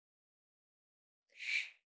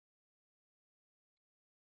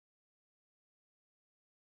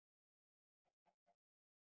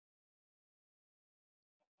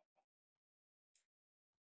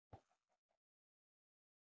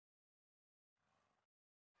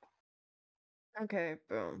 Okay,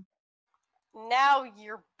 boom. Now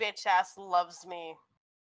your bitch ass loves me.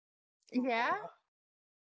 Yeah?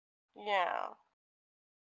 Yeah.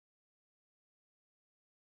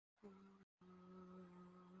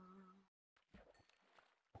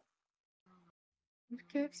 It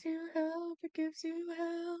gives you help, it gives you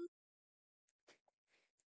help.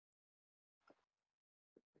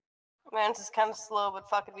 Man, this is kind of slow, but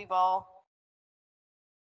fuck it, we ball.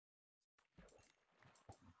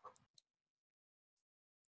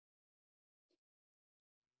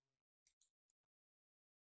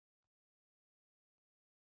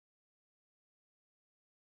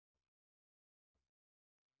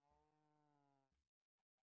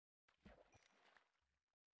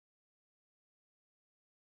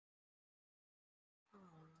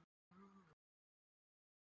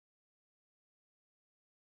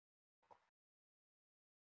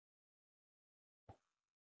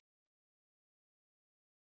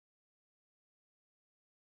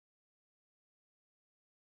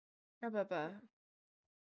 How about that?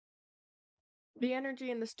 The energy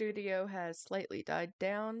in the studio has slightly died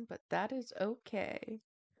down, but that is okay.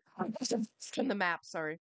 From the map,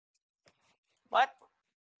 sorry. What?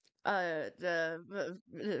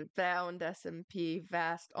 The bound SMP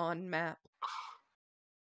vast on map.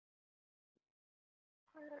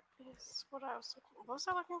 Where is what I was looking? What was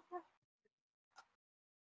I looking for?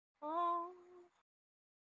 Um,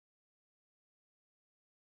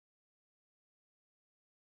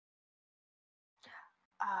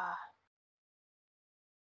 ah,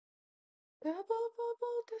 Bubble,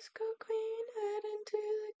 bubble, disco queen, head into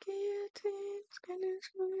the guillotine. Skin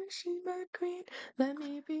is she my queen. Let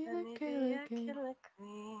me be let the me be killer a king. killer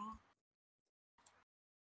queen.